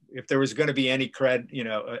of, if there was going to be any cred, you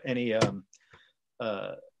know, any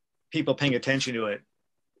people paying attention to it,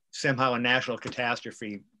 somehow a national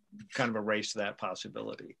catastrophe kind of erased that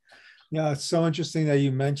possibility. Yeah, it's so interesting that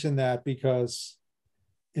you mentioned that, because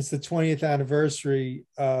it's the 20th anniversary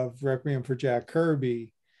of Requiem for Jack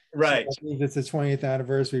Kirby. Right. So it's the 20th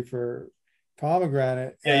anniversary for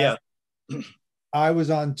Pomegranate. Yeah. I was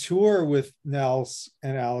on tour with Nels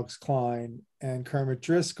and Alex Klein and Kermit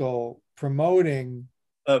Driscoll promoting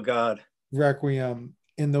Oh God. Requiem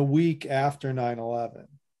in the week after 9/11.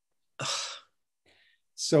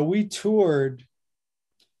 So we toured,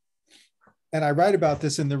 and I write about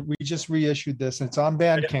this we just reissued this, and it's on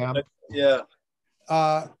Bandcamp. Yeah.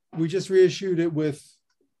 We just reissued it with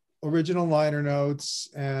original liner notes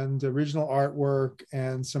and original artwork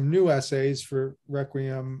and some new essays for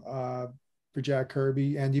Requiem for Jack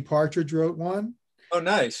Kirby. Andy Partridge wrote one. Oh,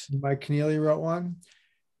 nice. Mike Keneally wrote one.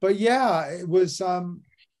 But yeah, it was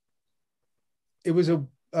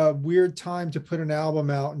a weird time to put an album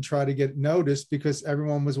out and try to get noticed, because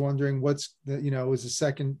everyone was wondering was the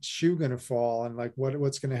second shoe going to fall, and like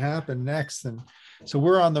what's going to happen next. And so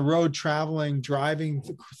we're on the road driving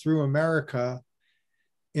through America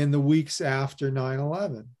in the weeks after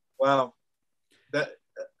 9/11. Wow.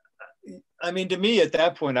 I mean, to me at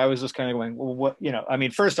that point, I was just kind of going, well, what, you know, I mean,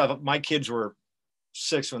 first off, my kids were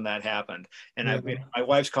 6 when that happened. And my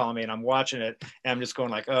wife's calling me and I'm watching it and I'm just going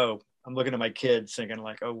like, oh, I'm looking at my kids thinking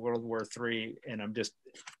like, oh, World War III. And I'm just,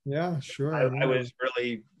 yeah, sure. I was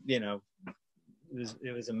really, you know,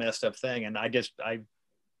 it was a messed up thing. And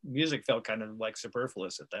music felt kind of like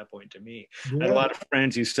superfluous at that point to me. Yeah. I had a lot of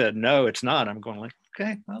friends who said, no, it's not. I'm going like,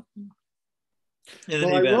 okay, well,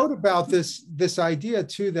 Well, I wrote about this idea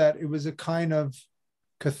too, that it was a kind of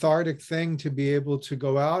cathartic thing to be able to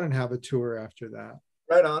go out and have a tour after that.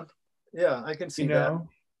 Right on. Yeah, I can see that.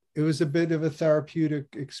 It was a bit of a therapeutic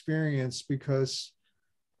experience because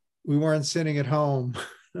we weren't sitting at home.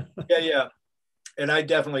 Yeah. And I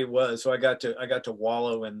definitely was. So I got to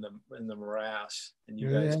wallow in the morass. And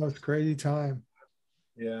you guys, it was a crazy time.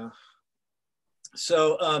 Yeah.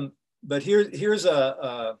 So but here's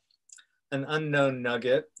an unknown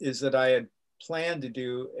nugget, is that I had planned to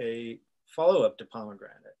do a follow-up to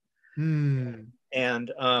Pomegranate.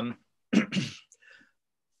 And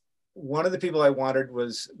one of the people I wanted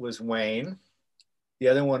was Wayne. The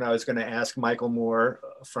other one I was going to ask Michael Moore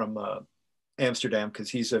from Amsterdam, because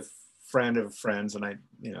he's a friend of friends, and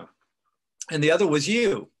and the other was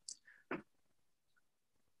you.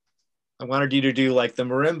 I wanted you to do like the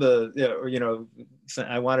marimba, or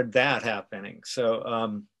I wanted that happening.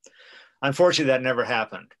 So unfortunately that never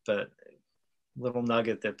happened, but little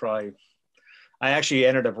nugget that probably, I actually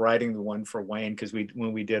ended up writing the one for Wayne, because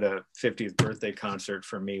when we did a 50th birthday concert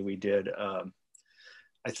for me, we did, I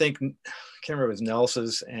think, I can't remember, it was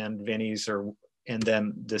Nelson's and Vinny's, and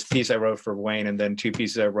then this piece I wrote for Wayne, and then two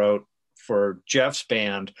pieces I wrote for Jeff's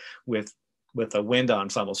band with a wind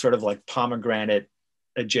ensemble, sort of like Pomegranate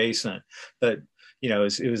adjacent. But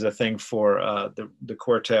it was a thing for the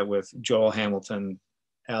quartet with Joel Hamilton,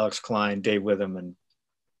 Alex Klein, Dave Witham,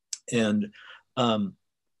 and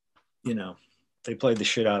they played the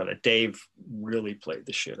shit out of it. Dave really played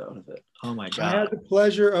the shit out of it. Oh my God. I had the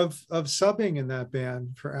pleasure of subbing in that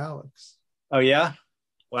band for Alex. Oh yeah?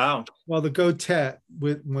 Wow. Well, the Gotet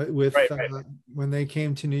with right. When they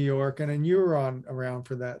came to New York, and then you were around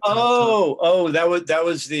for that. That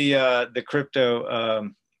was the crypto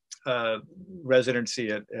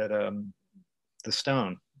residency at the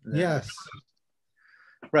Stone. Yes.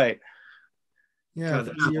 Right. Yeah.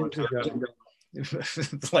 God, years ago.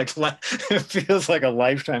 It's like, it feels like a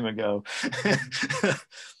lifetime ago.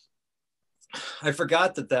 I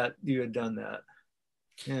forgot that you had done that.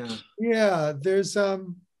 Yeah, there's a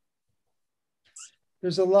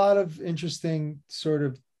lot of interesting sort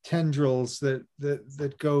of tendrils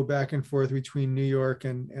that go back and forth between New York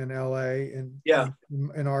and LA, and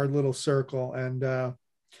in our little circle. And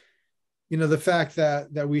the fact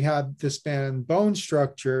that we have this band Bone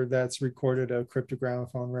Structure that's recorded a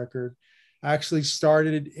cryptogramophone record actually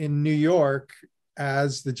started in New York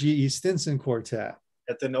as the G.E. Stinson Quartet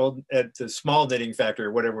at the Small Knitting Factory,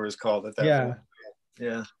 or whatever it was called at that point.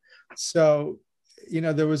 Yeah. So,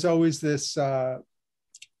 there was always this, I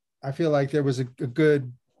feel like there was a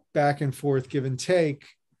good back and forth, give and take.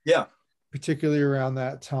 Yeah. Particularly around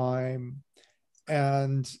that time.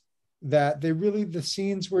 And that the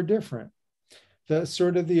scenes were different.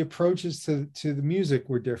 The approaches to the music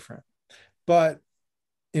were different. But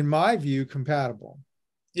in my view, compatible.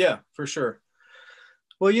 Yeah, for sure.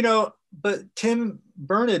 Well, but Tim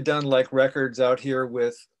Byrne had done like records out here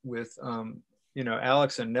with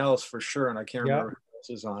Alex and Nels for sure, and I can't remember who else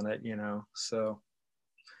is on it. So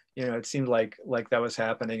it seemed like that was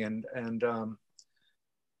happening, and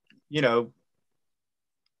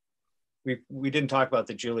we didn't talk about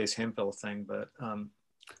the Julius Hemphill thing, but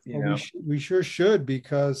we sure should,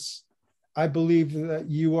 because I believe that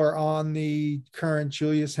you are on the current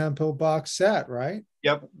Julius Hemphill box set, right?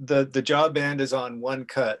 Yep. The Job Band is on one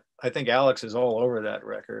cut. I think Alex is all over that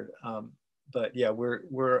record. But yeah,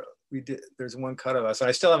 there's one cut of us.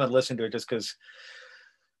 I still haven't listened to it just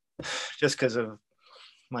because of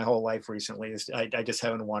my whole life recently. I just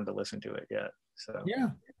haven't wanted to listen to it yet. So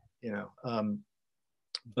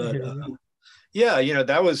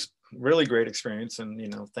that was really great experience.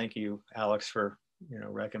 And thank you, Alex, for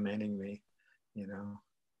recommending me.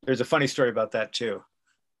 There's a funny story about that too.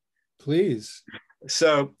 Please.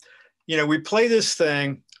 So we play this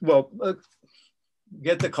thing. Well,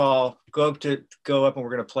 get the call, go up, and we're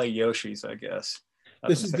going to play Yoshi's, I guess.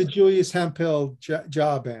 This is the Julius Hemphill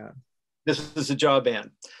Job Band. This is the Job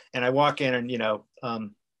Band. And I walk in and,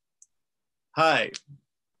 hi,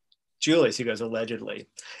 Julius, he goes, allegedly.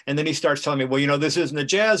 And then he starts telling me, well, this isn't a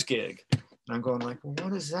jazz gig. And I'm going like, well,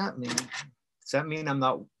 what does that mean? Does that mean I'm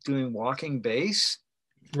not doing walking bass?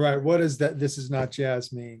 Right. What does that? This is not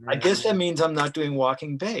jazz mean? Right? I guess that means I'm not doing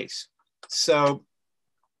walking bass. So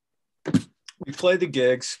we play the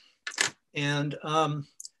gigs, and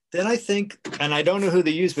then I think, and I don't know who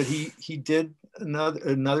they used, but he did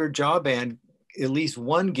another Job Band, at least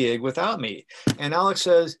one gig without me. And Alex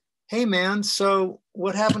says, hey man, so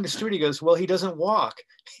what happened to Steuart? He goes, well, he doesn't walk.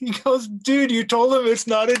 He goes, dude, you told him it's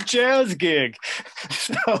not a jazz gig.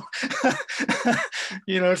 So,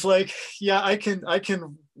 it's like, yeah, I can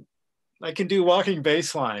I can do walking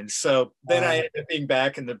bass lines. So then I ended up being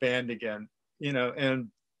back in the band again, you know, and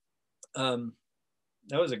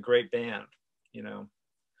that was a great band, you know.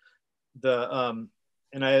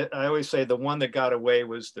 And I always say the one that got away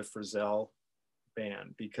was the Frizzell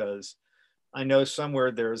band, because I know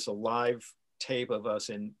somewhere there's a live tape of us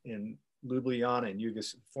in Ljubljana in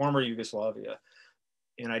former Yugoslavia.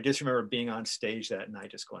 And I just remember being on stage that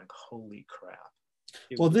night just going, holy crap.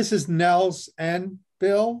 Well, this is Nels and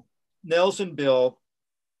Bill? Nels and Bill.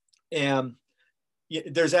 And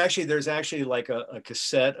there's actually like a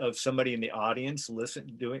cassette of somebody in the audience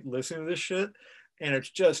listening to this shit. And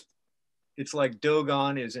it's like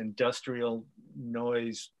Dogon is industrial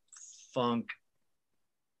noise, funk,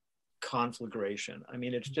 conflagration. I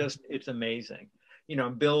mean, it's amazing. You know,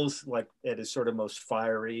 Bill's like at his sort of most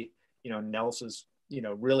fiery, you know, Nelson's, you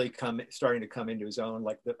know, really starting to come into his own.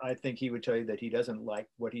 Like I think he would tell you that he doesn't like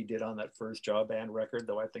what he did on that first Jaw Band record,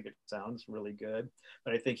 though I think it sounds really good.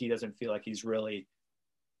 But I think he doesn't feel like he's really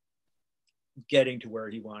getting to where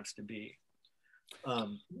he wants to be.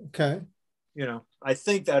 Okay. You know, I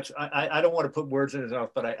think I don't want to put words in his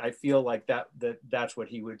mouth, but I feel like that's what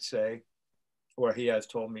he would say, or he has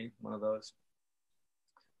told me, one of those.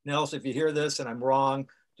 Nels, if you hear this and I'm wrong,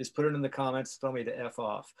 just put it in the comments, tell me to F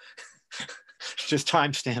off. Just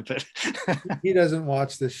timestamp it. He doesn't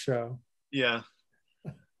watch this show. Yeah.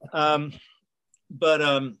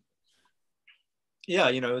 Yeah,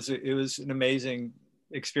 you know, it was an amazing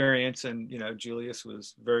experience, and you know, Julius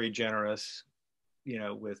was very generous, you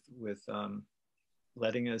know, with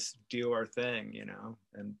letting us do our thing, you know,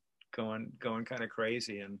 and going kind of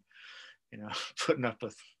crazy, and you know, putting up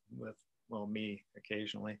with well, me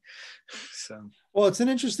occasionally. So, well, it's an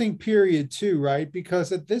interesting period too, right?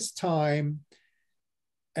 Because at this time,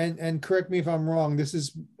 and correct me if I'm wrong, this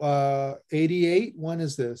is 88. When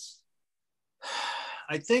is this?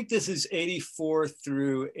 I think this is 84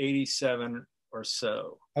 through 87 or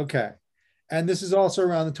so. Okay. And this is also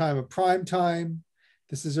around the time of prime time.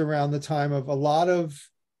 This is around the time of a lot of,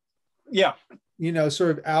 yeah, you know,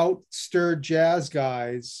 sort of out-stirred jazz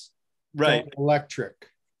guys, right? Electric.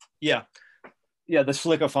 Yeah, yeah. The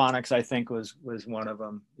Slickophonics, I think, was one of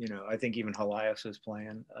them. You know, I think even Helias was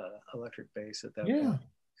playing electric bass at that point.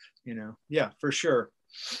 You know, yeah, for sure.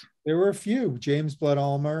 There were a few. James Blood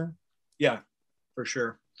Ulmer. Yeah, for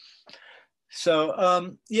sure.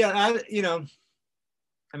 So, yeah, you know,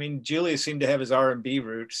 I mean, Julius seemed to have his R&B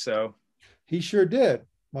roots, so he sure did.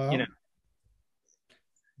 Well, you know,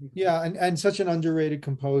 yeah, and such an underrated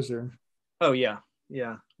composer. Oh yeah,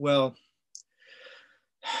 yeah. Well,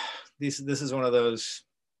 this is one of those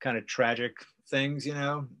kind of tragic things, you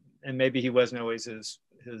know, and maybe he wasn't always his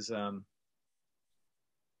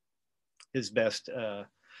best.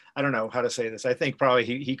 I don't know how to say this. I think probably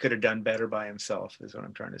he could have done better by himself, is what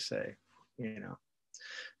I'm trying to say, you know.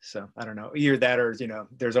 So I don't know, either that or, you know,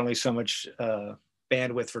 there's only so much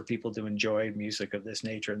bandwidth for people to enjoy music of this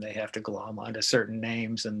nature, and they have to glom onto certain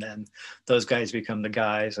names, and then those guys become the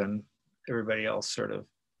guys, and everybody else sort of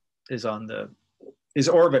is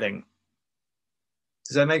orbiting.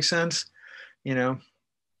 Does that make sense? You know?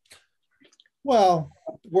 Well,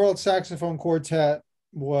 World Saxophone Quartet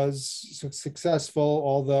was successful,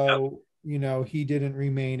 although, you know, he didn't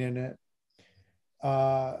remain in it.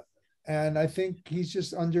 And I think he's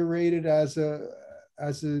just underrated as a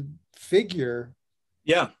figure.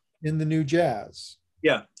 Yeah. In the new jazz.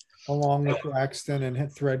 Yeah. Along with Braxton and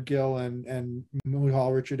Threadgill and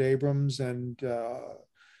Muhal Richard Abrams and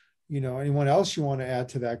you know, anyone else you want to add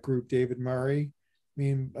to that group, David Murray. I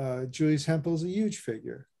mean, Julius Hempel's a huge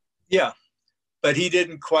figure. Yeah, but he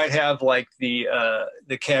didn't quite have like the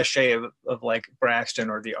cachet of like Braxton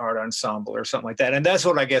or the Art Ensemble or something like that. And that's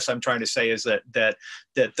what I guess I'm trying to say, is that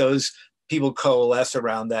those people coalesce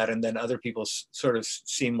around that, and then other people sort of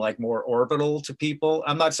seem like more orbital to people.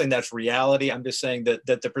 I'm not saying that's reality. I'm just saying that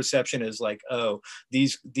the perception is like, oh,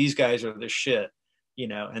 these guys are the shit, you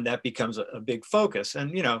know, and that becomes a big focus.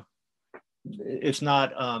 And you know, it's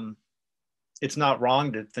not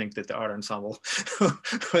wrong to think that the Art Ensemble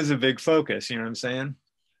was a big focus. You know what I'm saying?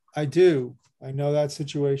 I do. I know that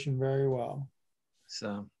situation very well.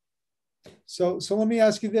 So let me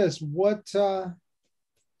ask you this: what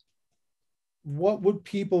would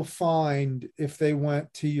people find if they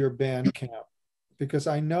went to your Bandcamp? Because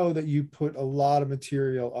I know that you put a lot of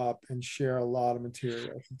material up and share a lot of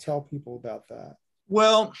material. So tell people about that.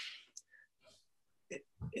 Well,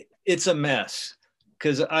 it's a mess,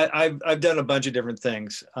 because I've done a bunch of different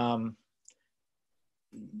things.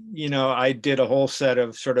 You know, I did a whole set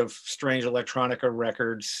of sort of strange electronica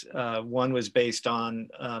records. One was based on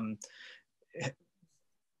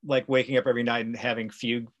like waking up every night and having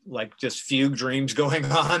just fugue dreams going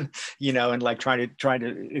on, and like trying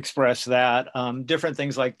to express that. Different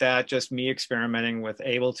things like that, just me experimenting with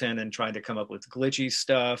Ableton and trying to come up with glitchy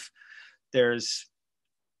stuff. There's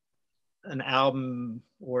an album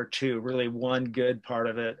or two, really one good part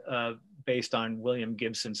of it, based on William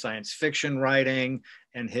Gibson science fiction writing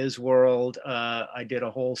and his world. I did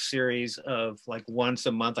a whole series of like once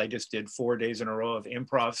a month. I just did 4 days in a row of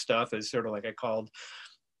improv stuff as sort of like I called,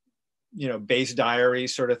 bass diary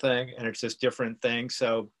sort of thing. And it's just different things.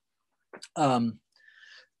 So,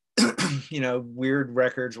 weird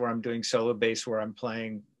records where I'm doing solo bass, where I'm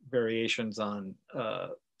playing variations on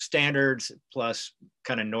standards plus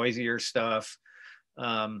kind of noisier stuff.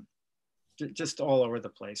 Just all over the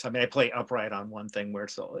place. I mean, I play upright on one thing where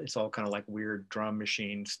it's all kind of like weird drum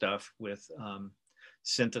machine stuff with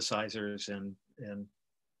synthesizers and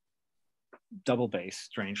double bass,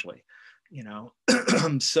 strangely,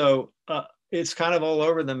 so it's kind of all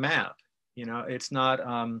over the map. It's not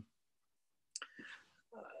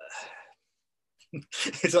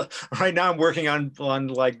right now I'm working on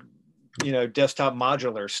like desktop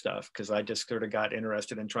modular stuff, because I just sort of got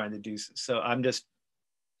interested in trying to do so. I'm just,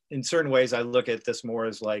 in certain ways, I look at this more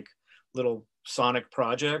as like little sonic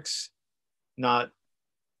projects, not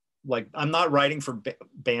like, I'm not writing for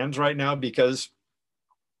bands right now, because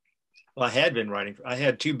I had been writing. I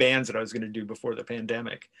had 2 bands that I was going to do before the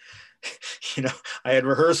pandemic. I had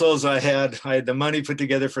rehearsals. I had the money put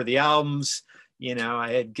together for the albums.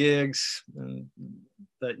 I had gigs,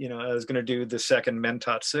 but I was going to do the second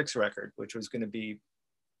Mentat 6 record, which was going to be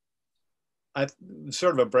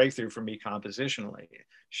sort of a breakthrough for me compositionally.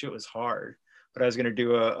 Shit was hard, but I was going to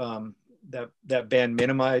do that band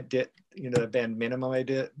Minim I did. That band Minim I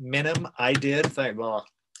did. Thank well,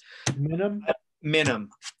 Minim.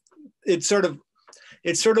 It's sort of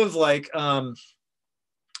like how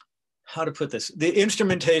to put this. The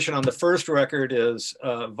instrumentation on the first record is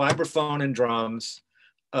vibraphone and drums,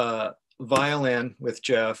 violin with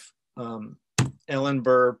Jeff, Ellen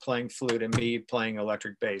Burr playing flute, and me playing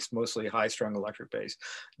electric bass, mostly high-strung electric bass.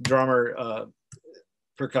 Drummer,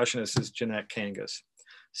 percussionist is Jeanette Kangas.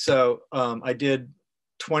 So I did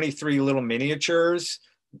 23 little miniatures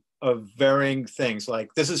of varying things.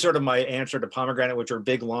 Like, this is sort of my answer to Pomegranate, which are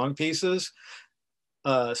big, long pieces.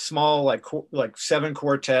 Small, like 7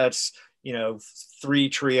 quartets, 4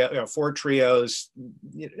 trios.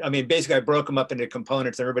 I mean, basically I broke them up into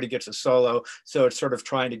components. Everybody gets a solo. So it's sort of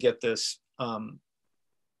trying to get this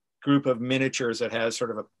group of miniatures that has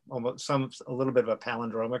sort of a little bit of a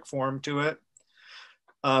palindromic form to it.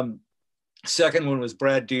 Second one was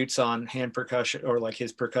Brad Dutz on hand percussion, or like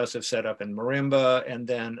his percussive setup in marimba, and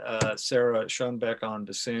then Sarah Schoenbeck on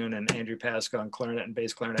bassoon, and Andrew Pasco on clarinet and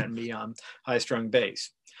bass clarinet, and me on high-strung bass.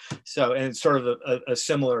 So, and it's sort of a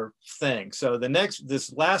similar thing. So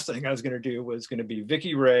this last thing I was going to do was going to be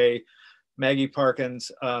Vicky Ray, Maggie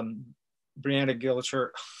Parkins, Brianna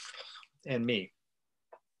Gilcher, and me.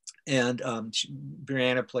 And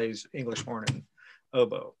Brianna plays English horn and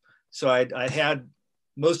oboe. So I had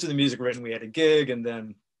most of the music written. We had a gig, and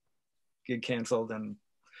then gig canceled, and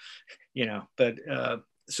but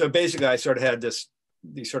so basically I sort of had these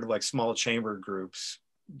sort of like small chamber groups.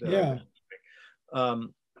 Yeah.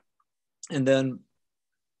 And then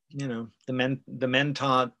the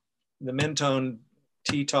Mentone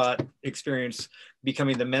T-Tot experience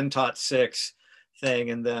becoming the Mentat 6 thing,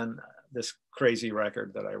 and then this crazy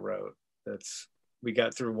record that I wrote. We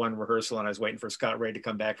got through one rehearsal, and I was waiting for Scott Ray to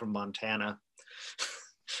come back from Montana,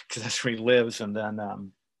 because that's where he lives, and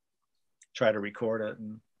then try to record it,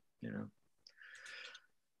 and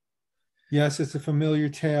Yes, it's a familiar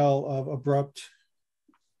tale of abrupt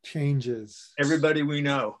changes. Everybody we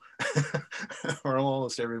know, or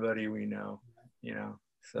almost everybody we know,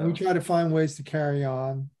 So we try to find ways to carry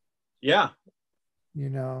on. Yeah.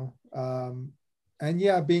 And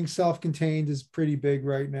yeah, being self-contained is pretty big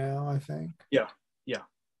right now, I think. Yeah.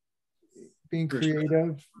 Being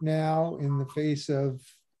creative now in the face of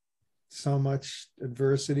so much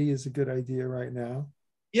adversity is a good idea right now.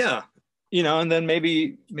 Yeah. And then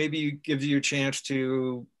maybe gives you a chance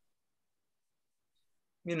to,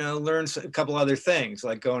 learn a couple other things,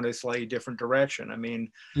 like go in a slightly different direction. I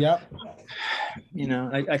mean, yeah.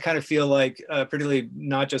 I kind of feel like, particularly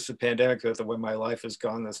not just the pandemic, but the way my life has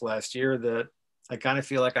gone this last year, that I kind of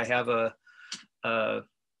feel like I have a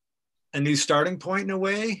new starting point in a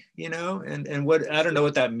way, and what, I don't know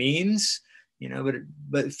what that means, but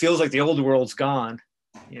it feels like the old world's gone,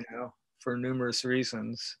 for numerous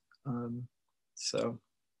reasons. So.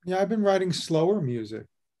 Yeah, I've been writing slower music.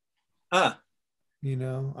 Ah.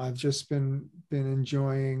 I've just been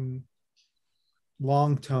enjoying,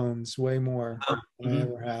 long tones way more than I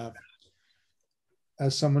ever have.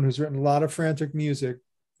 As someone who's written a lot of frantic music,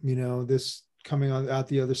 you know, this coming on out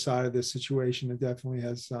the other side of this situation, it definitely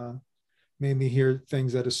has made me hear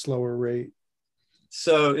things at a slower rate.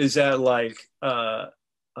 So is that like, well,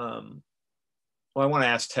 I want to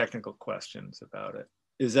ask technical questions about it.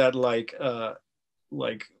 Is that like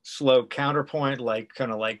slow counterpoint, like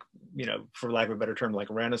kind of like, you know, for lack of a better term, like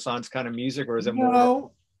Renaissance kind of music, or is it more?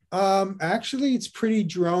 No, actually, it's pretty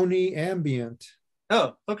drony ambient.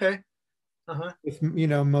 Oh, okay. With, you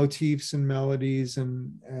know, motifs and melodies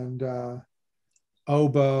and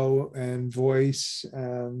oboe and voice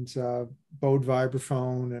and bowed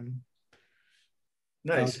vibraphone and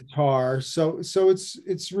Nice. Guitar. So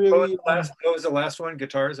it's really what was the last one?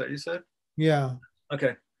 Guitar, is that you said? yeah.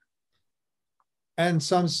 Okay. And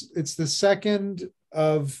it's the second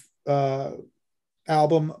of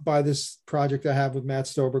album by this project I have with Matt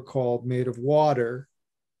Stober called Made of Water.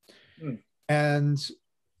 And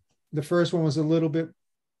the first one was a little bit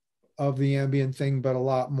of the ambient thing, but a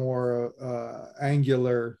lot more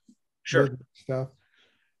angular stuff.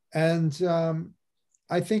 And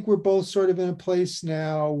I think we're both sort of in a place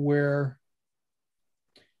now where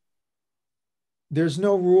there's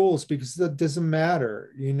no rules because that doesn't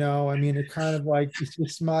matter. You know, I mean, it kind of like, you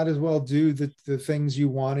just might as well do the things you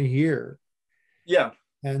want to hear. Yeah.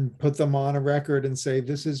 And put them on a record and say,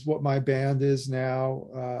 this is what my band is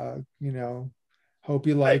now. You know, hope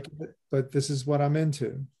you like it, but this is what I'm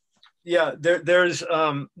into. Yeah, there's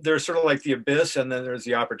sort of like the abyss, and then there's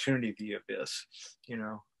the opportunity of the abyss, you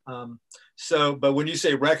know. So, but when you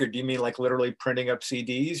say record, do you mean like literally printing up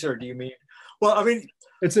CDs, or do you mean, well, I mean,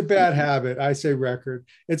 it's a bad habit. I say record.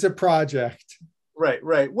 It's a project.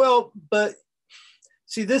 Right. Well, but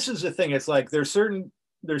see, this is the thing. It's like there's certain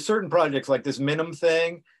projects like this Minim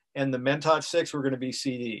thing and the Mentot 6 were going to be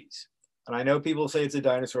CDs. And I know people say it's a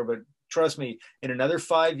dinosaur, but trust me, in another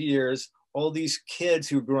 5 years, all these kids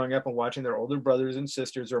who are growing up and watching their older brothers and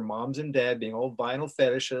sisters or moms and dad being old vinyl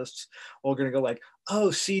fetishists, all going to go like, oh,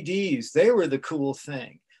 CDs, they were the cool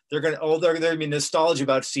thing. They're going to be nostalgia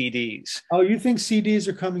about CDs. Oh, you think CDs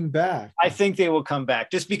are coming back? I think they will come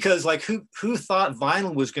back just because like who thought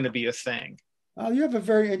vinyl was going to be a thing? Oh, you have a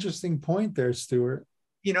very interesting point there, Steuart.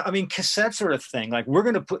 You know, I mean, cassettes are a thing. Like we're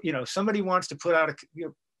going to put, you know, somebody wants to put out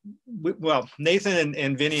well, Nathan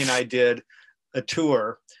and Vinny and I did a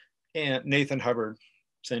tour, and Nathan Hubbard,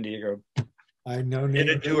 San Diego. I know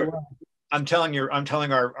Nathan. Well. I'm telling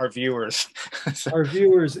our viewers. So, our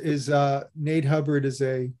viewers is Nate Hubbard is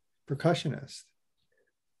a percussionist.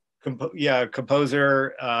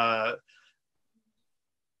 Composer,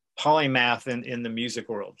 polymath in the music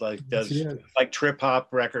world. Like does like trip hop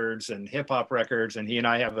records and hip hop records, and he and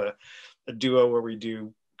I have a duo where we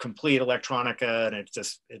do complete electronica, and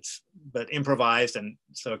it's but improvised, and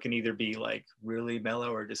so it can either be like really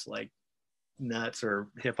mellow or just like nuts or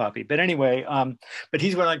hip hoppy. But anyway, but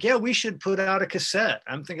he's going like, yeah, we should put out a cassette.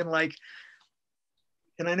 I'm thinking like,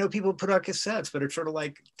 and I know people put out cassettes, but it's sort of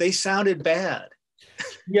like they sounded bad.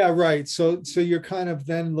 Yeah, right. So you're kind of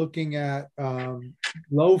then looking at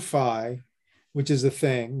lo-fi, which is a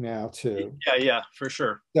thing now too. Yeah, for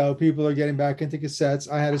sure. So people are getting back into cassettes.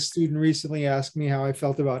 I had a student recently ask me how I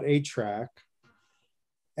felt about 8-track,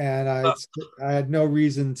 and I had no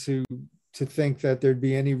reason to think that there'd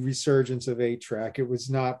be any resurgence of 8-track. It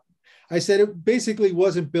was not. I said it basically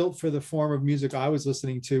wasn't built for the form of music I was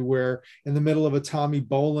listening to, where in the middle of a Tommy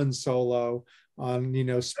Bolin solo on, you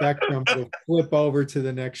know, Spectrum, it'll flip over to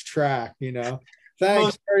the next track, you know.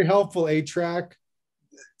 Thanks, very helpful, 8-track.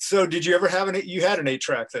 So did you ever have you had an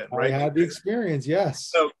 8-track then, right? I had the experience, yes.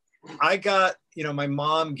 So I got, you know, my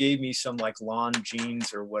mom gave me some like lawn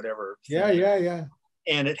jeans or whatever. Yeah.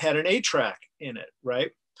 And it had an 8-track in it,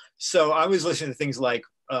 right? So I was listening to things like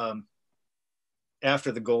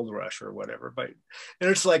After the Gold Rush or whatever, and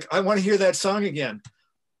it's like, I want to hear that song again.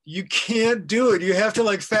 You can't do it. You have to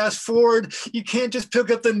like fast forward. You can't just pick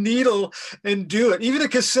up the needle and do it. Even a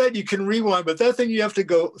cassette you can rewind, but that thing you have to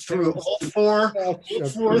go through all four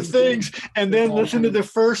things and then listen to the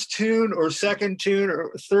first tune or second tune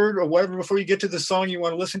or third or whatever before you get to the song you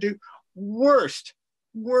want to listen to. Worst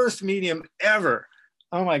medium ever.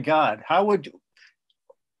 Oh my God. How would you?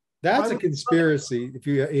 That's a conspiracy, if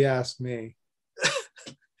you ask me.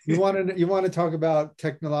 You want to talk about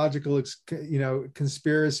technological, you know,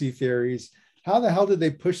 conspiracy theories. How the hell did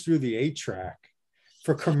they push through the 8-track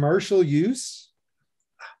for commercial use?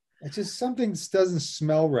 It's just something doesn't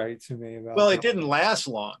smell right to me about. Well, it didn't last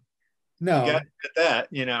long. No, you got to get that.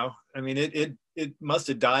 You know, I mean, it must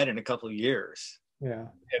have died in a couple of years. Yeah,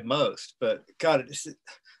 at most. But God,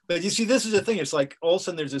 But you see, this is the thing. It's like all of a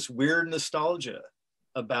sudden there's this weird nostalgia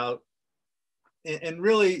about, and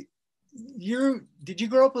really, did you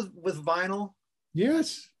grow up with vinyl?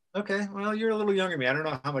 Yes. Okay, well, you're a little younger than me. I don't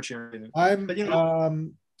know how much younger than me. I'm but, you know,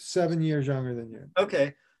 7 years younger than you.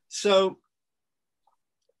 Okay, so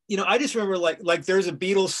I just remember like there's a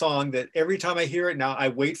Beatles song that every time I hear it now, I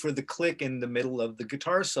wait for the click in the middle of the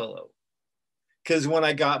guitar solo. Because when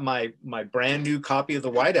I got my brand new copy of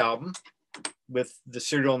the White Album with the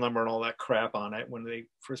serial number and all that crap on it when they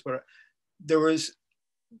first put it, there was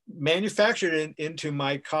manufactured into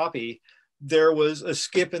my copy. There was a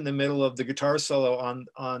skip in the middle of the guitar solo on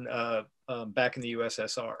back in the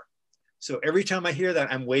USSR. So every time I hear that,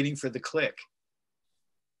 I'm waiting for the click.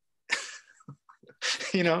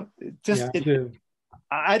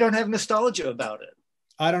 I don't have nostalgia about it.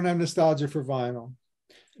 I don't have nostalgia for vinyl.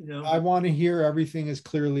 I want to hear everything as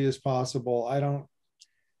clearly as possible. I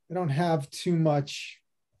don't have too much.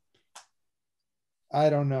 I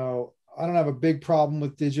don't know. I don't have a big problem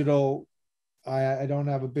with digital. I don't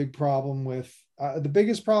have a big problem with the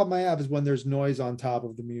biggest problem I have is when there's noise on top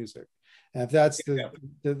of the music. And if that's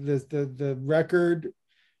the record,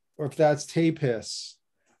 or if that's tape hiss,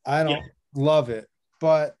 I don't love it.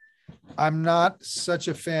 But I'm not such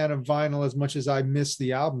a fan of vinyl as much as I miss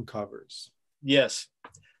the album covers. Yes.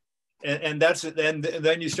 And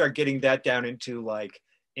then you start getting that down into like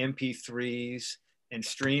MP3s and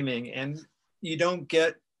streaming, and you don't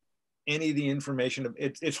get any of the information.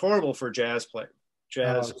 It's horrible for jazz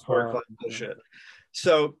hardcore bullshit.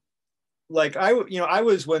 So like I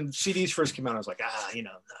was, when CDs first came out, I was like,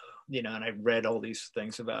 and I read all these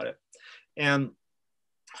things about it and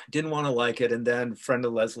didn't want to like it. And then a friend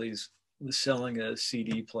of Leslie's was selling a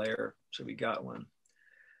CD player, so we got one.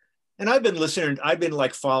 And I've been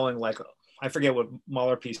like following, like, I forget what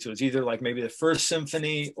Mahler piece it was, either like maybe the First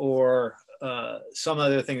Symphony or some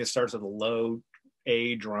other thing that starts with a low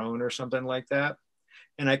A drone or something like that.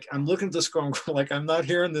 And I'm looking at the score and going, like, I'm not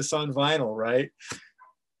hearing this on vinyl, right?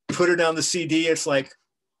 Put it on the CD, it's like,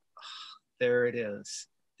 there it is.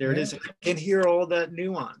 There it is. I can hear all that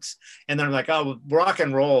nuance. And then I'm like, oh, rock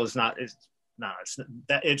and roll is not, it's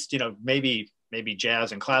maybe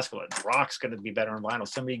jazz and classical, and rock's going to be better on vinyl.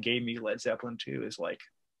 Somebody gave me Led Zeppelin 2. Is like,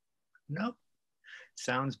 nope,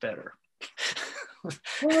 sounds better.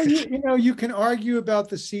 Well, you can argue about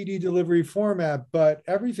the CD delivery format, but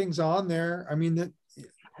everything's on there. I mean,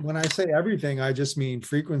 when I say everything, I just mean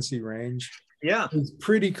frequency range. Yeah, it's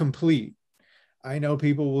pretty complete. I know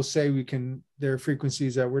people will say there are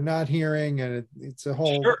frequencies that we're not hearing, and it's a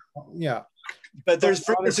whole, yeah. But there's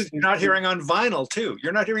frequencies you're not hearing on vinyl too.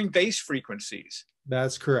 You're not hearing bass frequencies.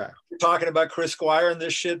 That's correct. You're talking about Chris Squire and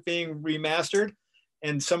this shit being remastered,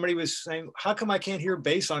 and somebody was saying, how come I can't hear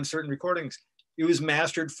bass on certain recordings? It was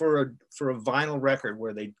mastered for a vinyl record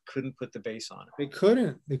where they couldn't put the bass on it.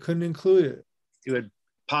 They couldn't include it. It would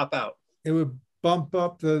pop out. It would bump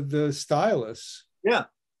up the stylus. Yeah.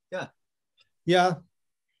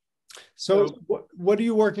 So what are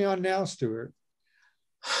you working on now, Steuart?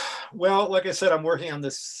 Well, like I said, I'm working on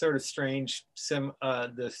this sort of strange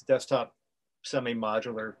this desktop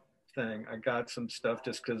semi-modular thing. I got some stuff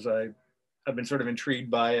just because I've been sort of intrigued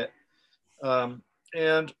by it.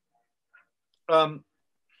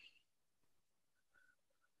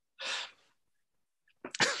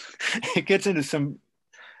 It gets into some,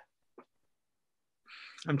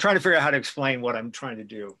 I'm trying to figure out how to explain what I'm trying to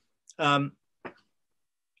do. Well,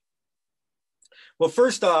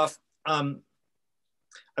 first off,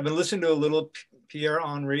 I've been listening to a little Pierre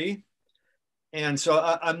Henry, and so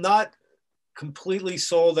I'm not completely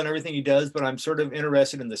sold on everything he does, but I'm sort of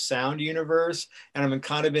interested in the sound universe, and I'm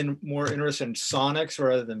kind of more interested in sonics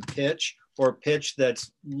rather than pitch, or pitch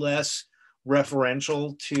that's less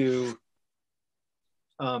referential to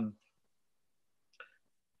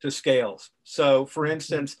scales. So, for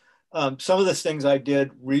instance, some of the things I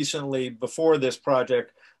did recently before this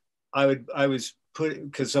project, I was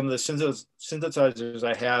because some of the synthesizers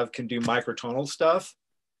I have can do microtonal stuff.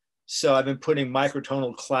 So I've been putting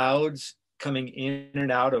microtonal clouds coming in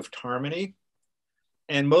and out of harmony.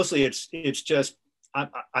 And mostly it's just, I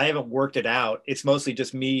haven't worked it out. It's mostly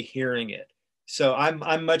just me hearing it. So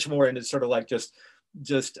I'm much more into sort of like just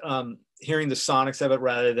hearing the sonics of it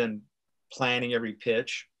rather than planning every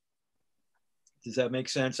pitch. Does that make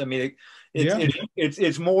sense? I mean,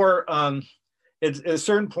 it's more, at a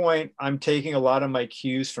certain point, I'm taking a lot of my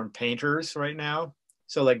cues from painters right now.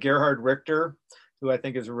 So like Gerhard Richter, who I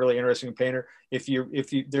think is a really interesting painter. If you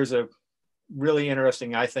there's a really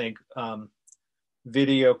interesting, I think,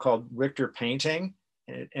 video called Richter Painting,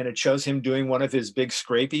 and it shows him doing one of his big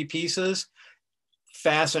scrapey pieces.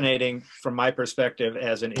 fascinating from my perspective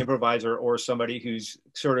as an improviser or somebody who's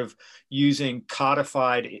sort of using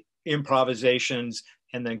codified improvisations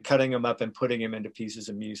and then cutting them up and putting them into pieces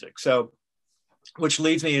of music. So, which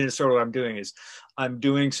leads me into sort of what I'm doing is I'm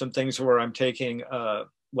doing some things where I'm taking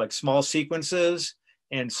like small sequences,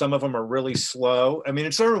 and some of them are really slow. I mean,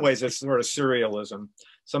 in certain ways, it's sort of surrealism.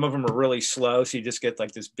 Some of them are really slow, so you just get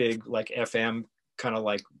like this big like FM kind of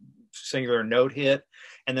like singular note hit,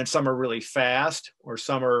 and then some are really fast, or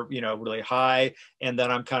some are, you know, really high, and then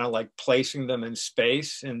I'm kind of like placing them in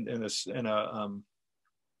space in a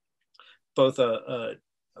both a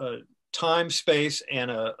time space and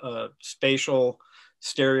a spatial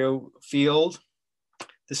stereo field.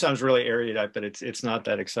 This sounds really erudite, but it's not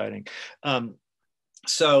that exciting.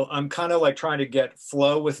 So I'm kind of like trying to get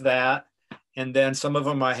flow with that, and then some of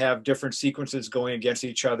them I have different sequences going against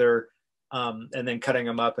each other, and then cutting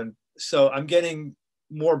them up, and so I'm getting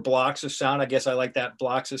more blocks of sound. I guess I like that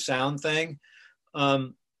blocks of sound thing.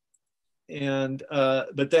 But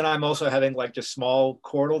then I'm also having like just small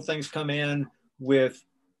chordal things come in with,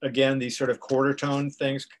 again, these sort of quarter tone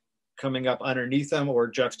things coming up underneath them or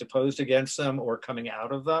juxtaposed against them or coming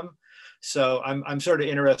out of them. So I'm sort of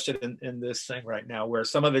interested in this thing right now, where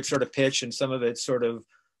some of it's sort of pitch and some of it's sort of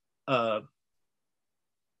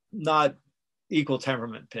not equal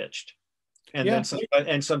temperament pitched. And then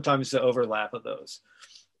and sometimes the overlap of those.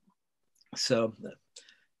 So,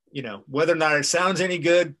 you know, whether or not it sounds any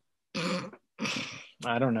good,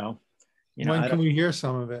 I don't know. You know, when can we hear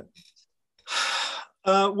some of it?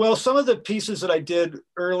 Well, some of the pieces that I did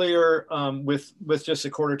earlier with just the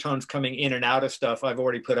quarter tones coming in and out of stuff, I've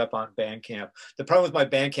already put up on Bandcamp. The problem with my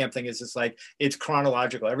Bandcamp thing is it's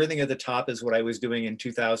chronological. Everything at the top is what I was doing in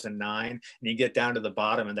 2009, and you get down to the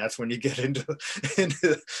bottom, and that's when you get into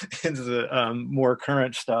the more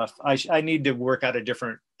current stuff. I need to work out a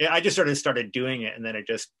different. I just sort of started doing it, and then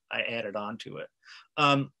I added on to it.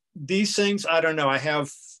 These things, I don't know. I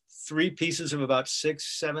have 3 pieces of about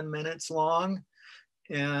 6-7 minutes long.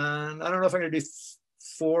 And I don't know if I'm going to do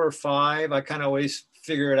 4 or 5. I kind of always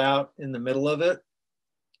figure it out in the middle of it.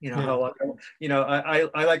 You know, how, you know,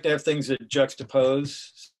 I like to have things that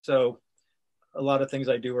juxtapose. So a lot of things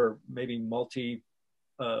I do are maybe multi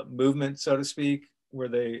movement, so to speak, where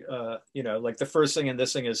they, you know, like the first thing in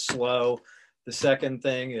this thing is slow. The second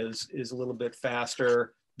thing is a little bit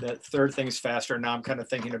faster. That third thing is faster. Now I'm kind of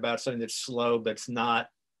thinking about something that's slow, but it's not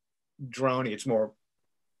drony. It's more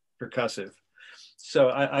percussive. So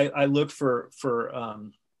I look for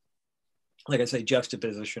like I say,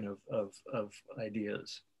 juxtaposition of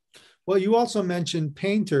ideas. Well, you also mentioned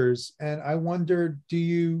painters, and I wonder, do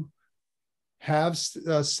you have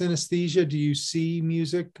synesthesia? Do you see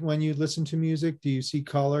music when you listen to music? Do you see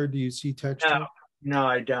color? Do you see texture? No,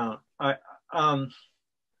 I don't. I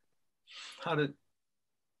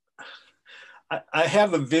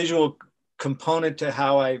have a visual component to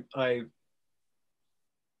how I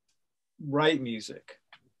write music,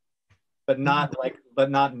 but not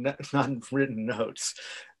written notes.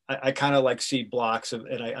 I kind of like see blocks of,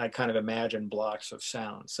 and I kind of imagine blocks of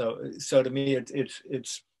sound. So to me,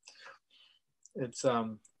 it's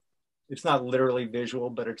not literally visual,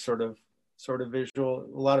 but it's sort of visual.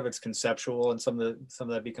 A lot of it's conceptual, and some of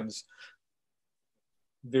that becomes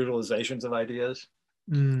visualizations of ideas.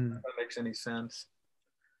 If that makes any sense.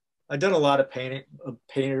 I've done a lot of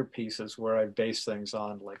painter pieces where I base things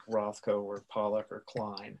on like Rothko or Pollock or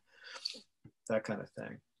Klein, that kind of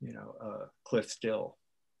thing, you know, Cliff Still.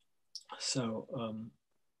 So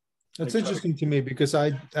that's interesting to me, because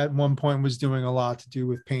I at one point was doing a lot to do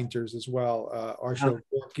with painters as well. Arshil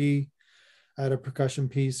Gorky, I had a percussion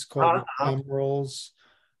piece called Drum Rolls.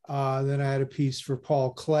 Then I had a piece for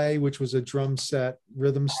Paul Clay, which was a drum set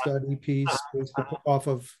rhythm study piece off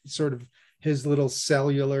of sort of his little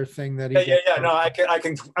cellular thing that he no, I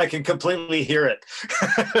can completely hear it.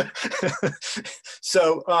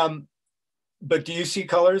 So but do you see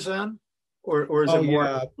colors then, or is it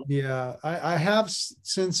more? Yeah I have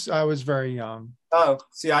since I was very young. Oh,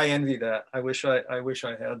 see, I envy that. I wish I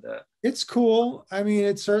had that. It's cool. I mean,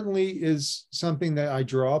 it certainly is something that I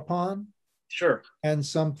draw upon. Sure. And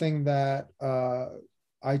something that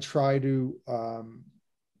I try to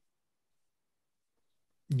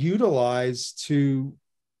utilize to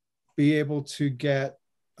be able to get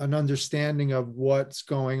an understanding of what's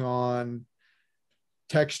going on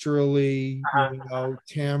texturally, you know,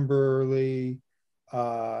 timbrally,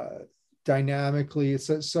 dynamically.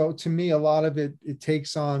 So to me, a lot of it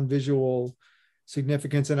takes on visual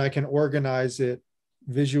significance, and I can organize it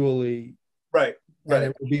visually, right, and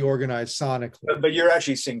it will be organized sonically. But you're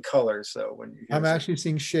actually seeing colors, though, when you hear I'm actually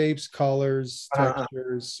seeing shapes, colors,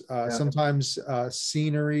 textures, sometimes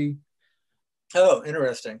scenery. Oh,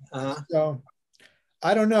 interesting. So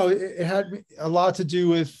I don't know. It had a lot to do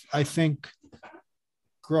with, I think,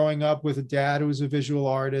 growing up with a dad who was a visual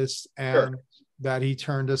artist, and that he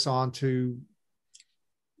turned us on to,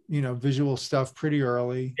 visual stuff pretty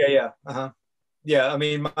early. Yeah. I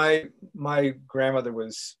mean, my grandmother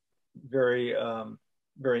was very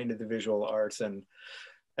very into the visual arts, and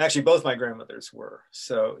actually both my grandmothers were.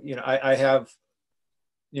 So I have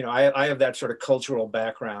I have that sort of cultural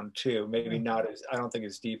background too. Maybe not as, I don't think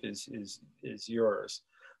as deep as yours.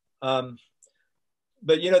 But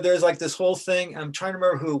there's like this whole thing. I'm trying to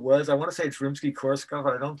remember who it was. I want to say it's Rimsky-Korsakov,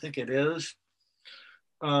 but I don't think it is.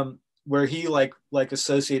 Where he like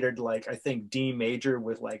associated, like, I think D major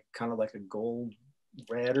with like kind of like a gold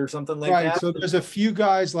red or something like that. Right. So there's a few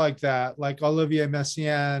guys like that, like Olivier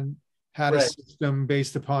Messiaen had a system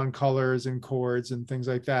based upon colors and chords and things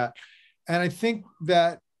like that. And I think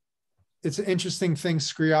that it's an interesting thing,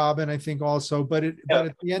 Scriabin, I think also, but at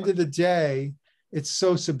the end of the day, it's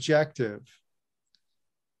so subjective.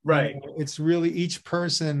 Right. It's really, each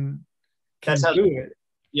person can do it.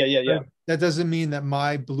 Yeah. But that doesn't mean that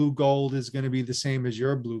my blue gold is going to be the same as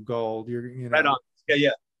your blue gold. Right on.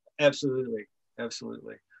 Yeah. Absolutely.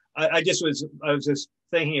 I was just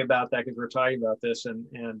thinking about that because we're talking about this,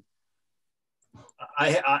 and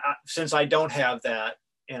I since I don't have that,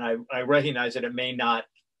 and I recognize that it may not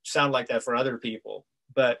sound like that for other people,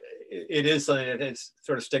 but it is something that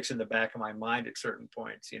sort of sticks in the back of my mind at certain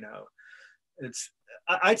points. It's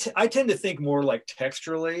I tend to think more like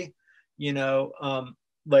texturally,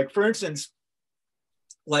 like, for instance,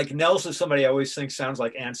 like Nels is somebody I always think sounds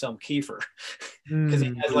like Anselm Kiefer, because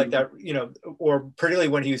he has like that, or particularly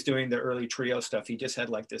when he was doing the early trio stuff, he just had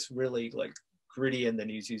like this really like gritty, and then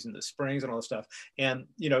he's using the springs and all this stuff. And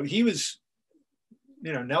he was,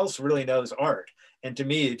 Nels really knows art, and to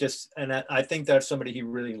me, I think that's somebody he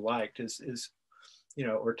really liked is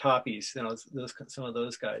or Toppies, some of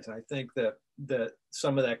those guys. And I think that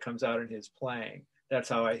some of that comes out in his playing. That's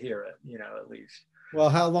how I hear it, at least. Well,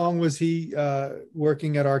 how long was he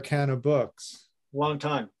working at Arcana Books? Long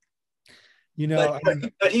time.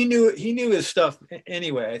 But he knew his stuff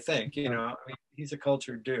anyway, I think. I mean, he's a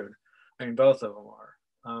cultured dude. I mean, both of them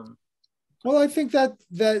are. Well, I think that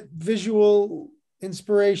visual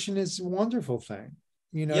inspiration is a wonderful thing.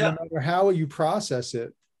 No matter how you process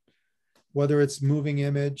it, whether it's moving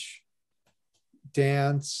image,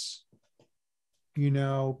 dance,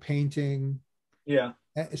 painting,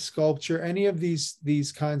 sculpture, any of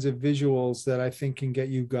these kinds of visuals that I think can get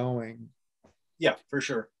you going. Yeah, for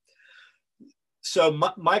sure. So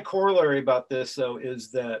my corollary about this, though,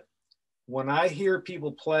 is that when I hear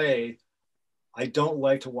people play, I don't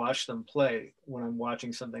like to watch them play when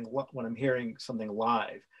I'm hearing something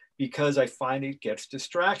live, because I find it gets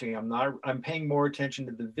distracting. I'm paying more attention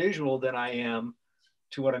to the visual than I am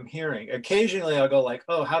to what I'm hearing. Occasionally I'll go like,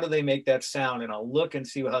 oh, how do they make that sound? And I'll look and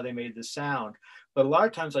see how they made the sound. But a lot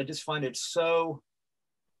of times I just find it so,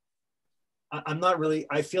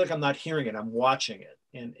 I feel like I'm not hearing it, I'm watching it.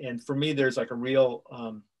 And for me, there's like a real,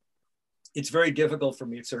 it's very difficult for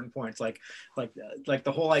me at certain points, like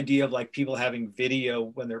the whole idea of like people having video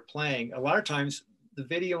when they're playing. A lot of times the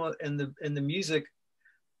video and the music,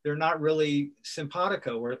 they're not really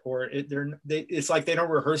simpatico, it's like they don't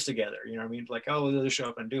rehearse together. You know what I mean? Like, oh, they'll just show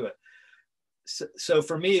up and do it. So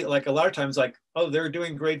for me, like a lot of times, like, oh, they're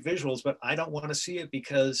doing great visuals, but I don't want to see it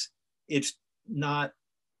because it's not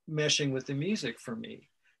meshing with the music for me.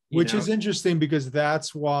 Which is interesting, because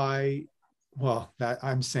that's why,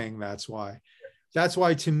 I'm saying that's why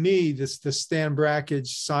to me, the Stan Brakhage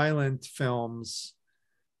silent films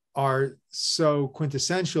are so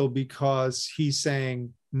quintessential, because he's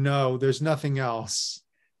saying, no, there's nothing else.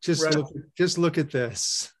 Just look at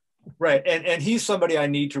this. Right. And he's somebody I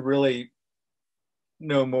need to really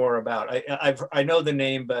know more about. I know the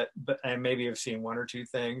name, but I maybe have seen one or two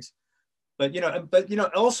things. But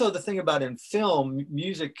also the thing about in film,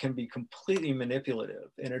 music can be completely manipulative.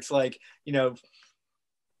 And it's like,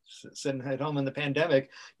 sitting at home in the pandemic,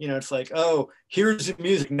 it's like, oh, here's the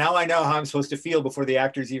music. Now I know how I'm supposed to feel before the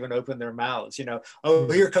actors even open their mouths. Oh,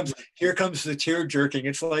 here comes the tear jerking.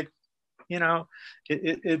 It's like,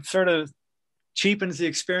 it sort of cheapens the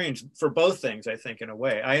experience for both things, I think, in a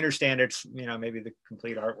way. I understand it's, maybe the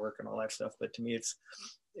complete artwork and all that stuff, but to me,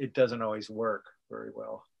 it doesn't always work very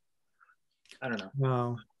well. I don't know.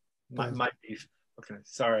 No. Might be. Okay,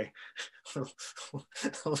 sorry. a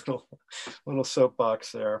little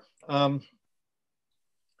soapbox there.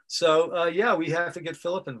 So yeah, we have to get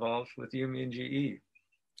Philip involved with you, me, and GE.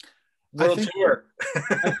 World tour.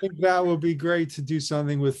 I think that would be great to do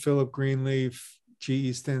something with Philip Greenleaf,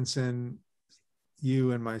 GE Stinson,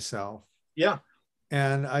 you, and myself. Yeah.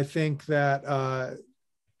 And I think that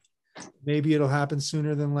maybe it'll happen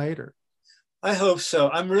sooner than later. I hope so.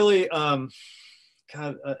 I'm really,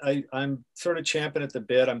 God, I'm sort of champing at the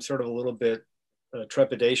bit. I'm sort of a little bit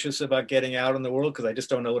trepidatious about getting out in the world because I just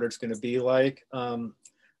don't know what it's going to be like.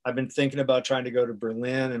 I've been thinking about trying to go to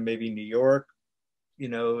Berlin and maybe New York, you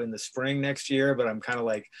know, in the spring next year, but I'm kind of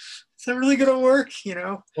like, is that really going to work? You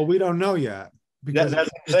know? Well, we don't know yet because that's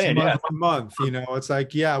what I'm saying, month to month, you know, it's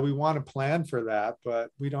like, yeah, we want to plan for that, but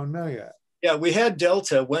we don't know yet. Yeah. We had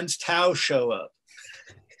Delta. When's Tau show up?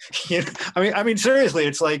 You know, I mean, seriously,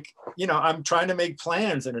 it's like, you know, I'm trying to make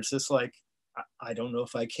plans and it's just like, I don't know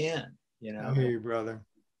if I can, you know. I hear you, brother.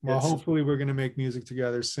 Well, hopefully we're going to make music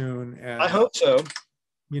together soon. And I hope so.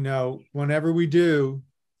 You know, whenever we do,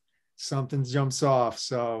 something jumps off.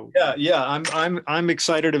 So yeah, I'm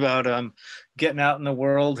excited about getting out in the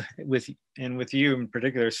world with you in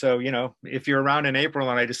particular. So, you know, if you're around in April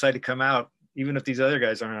and I decide to come out, even if these other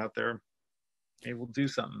guys aren't out there, maybe we'll do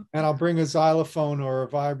something. And I'll bring a xylophone or a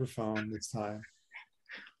vibraphone this time.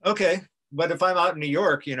 Okay. But if I'm out in New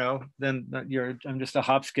York, you know, then I'm just a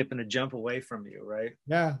hop, skip, and a jump away from you, right?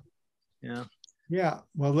 Yeah. Yeah. Yeah.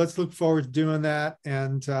 Well, let's look forward to doing that.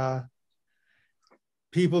 And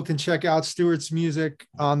people can check out Steuart's music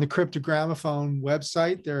on the Cryptogramophone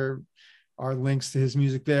website. There are links to his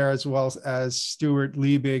music there, as well as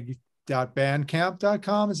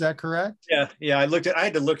steuartliebig.bandcamp.com. Is that correct? Yeah. I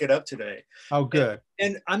had to look it up today. Oh, good.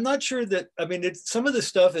 And I'm not sure that, I mean, some of the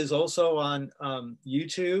stuff is also on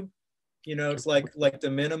YouTube. You know, it's like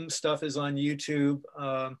the Minim stuff is on YouTube.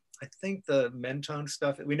 I think the Mentone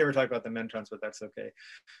stuff, we never talked about the Mentones, but that's okay.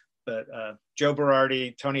 But Joe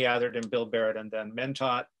Berardi, Tony Atherton, Bill Barrett, and then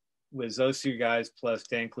Mentot was those two guys plus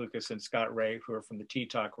Dan Klukas and Scott Ray, who are from the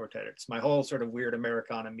T-Talk Quartet. It's my whole sort of weird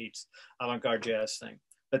Americana meets avant-garde jazz thing.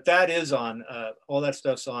 But that is on, all that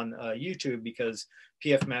stuff's on YouTube because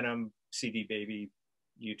PF Menim, CD Baby,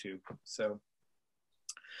 YouTube. So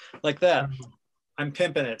like that. I'm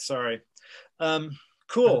pimping it, sorry.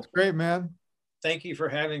 Cool. That's great, man. Thank you for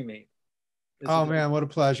having me. Oh man, what a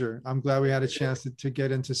pleasure. I'm glad we had a chance to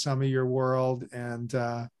get into some of your world and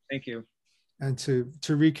thank you. And to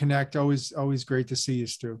reconnect. Always great to see you,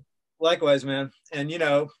 Stu. Likewise, man. And you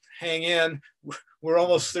know, hang in. We're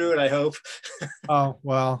almost through it, I hope. Oh,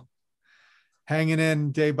 well, hanging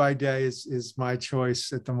in day by day is my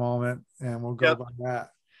choice at the moment, and we'll go by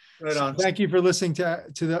that. Right on. So thank you for listening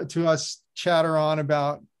to us chatter on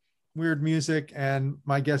about weird music. And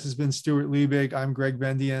my guest has been Steuart Liebig. I'm Gregg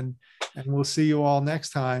Bendian, and we'll see you all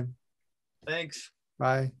next time. Thanks.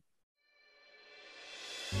 Bye.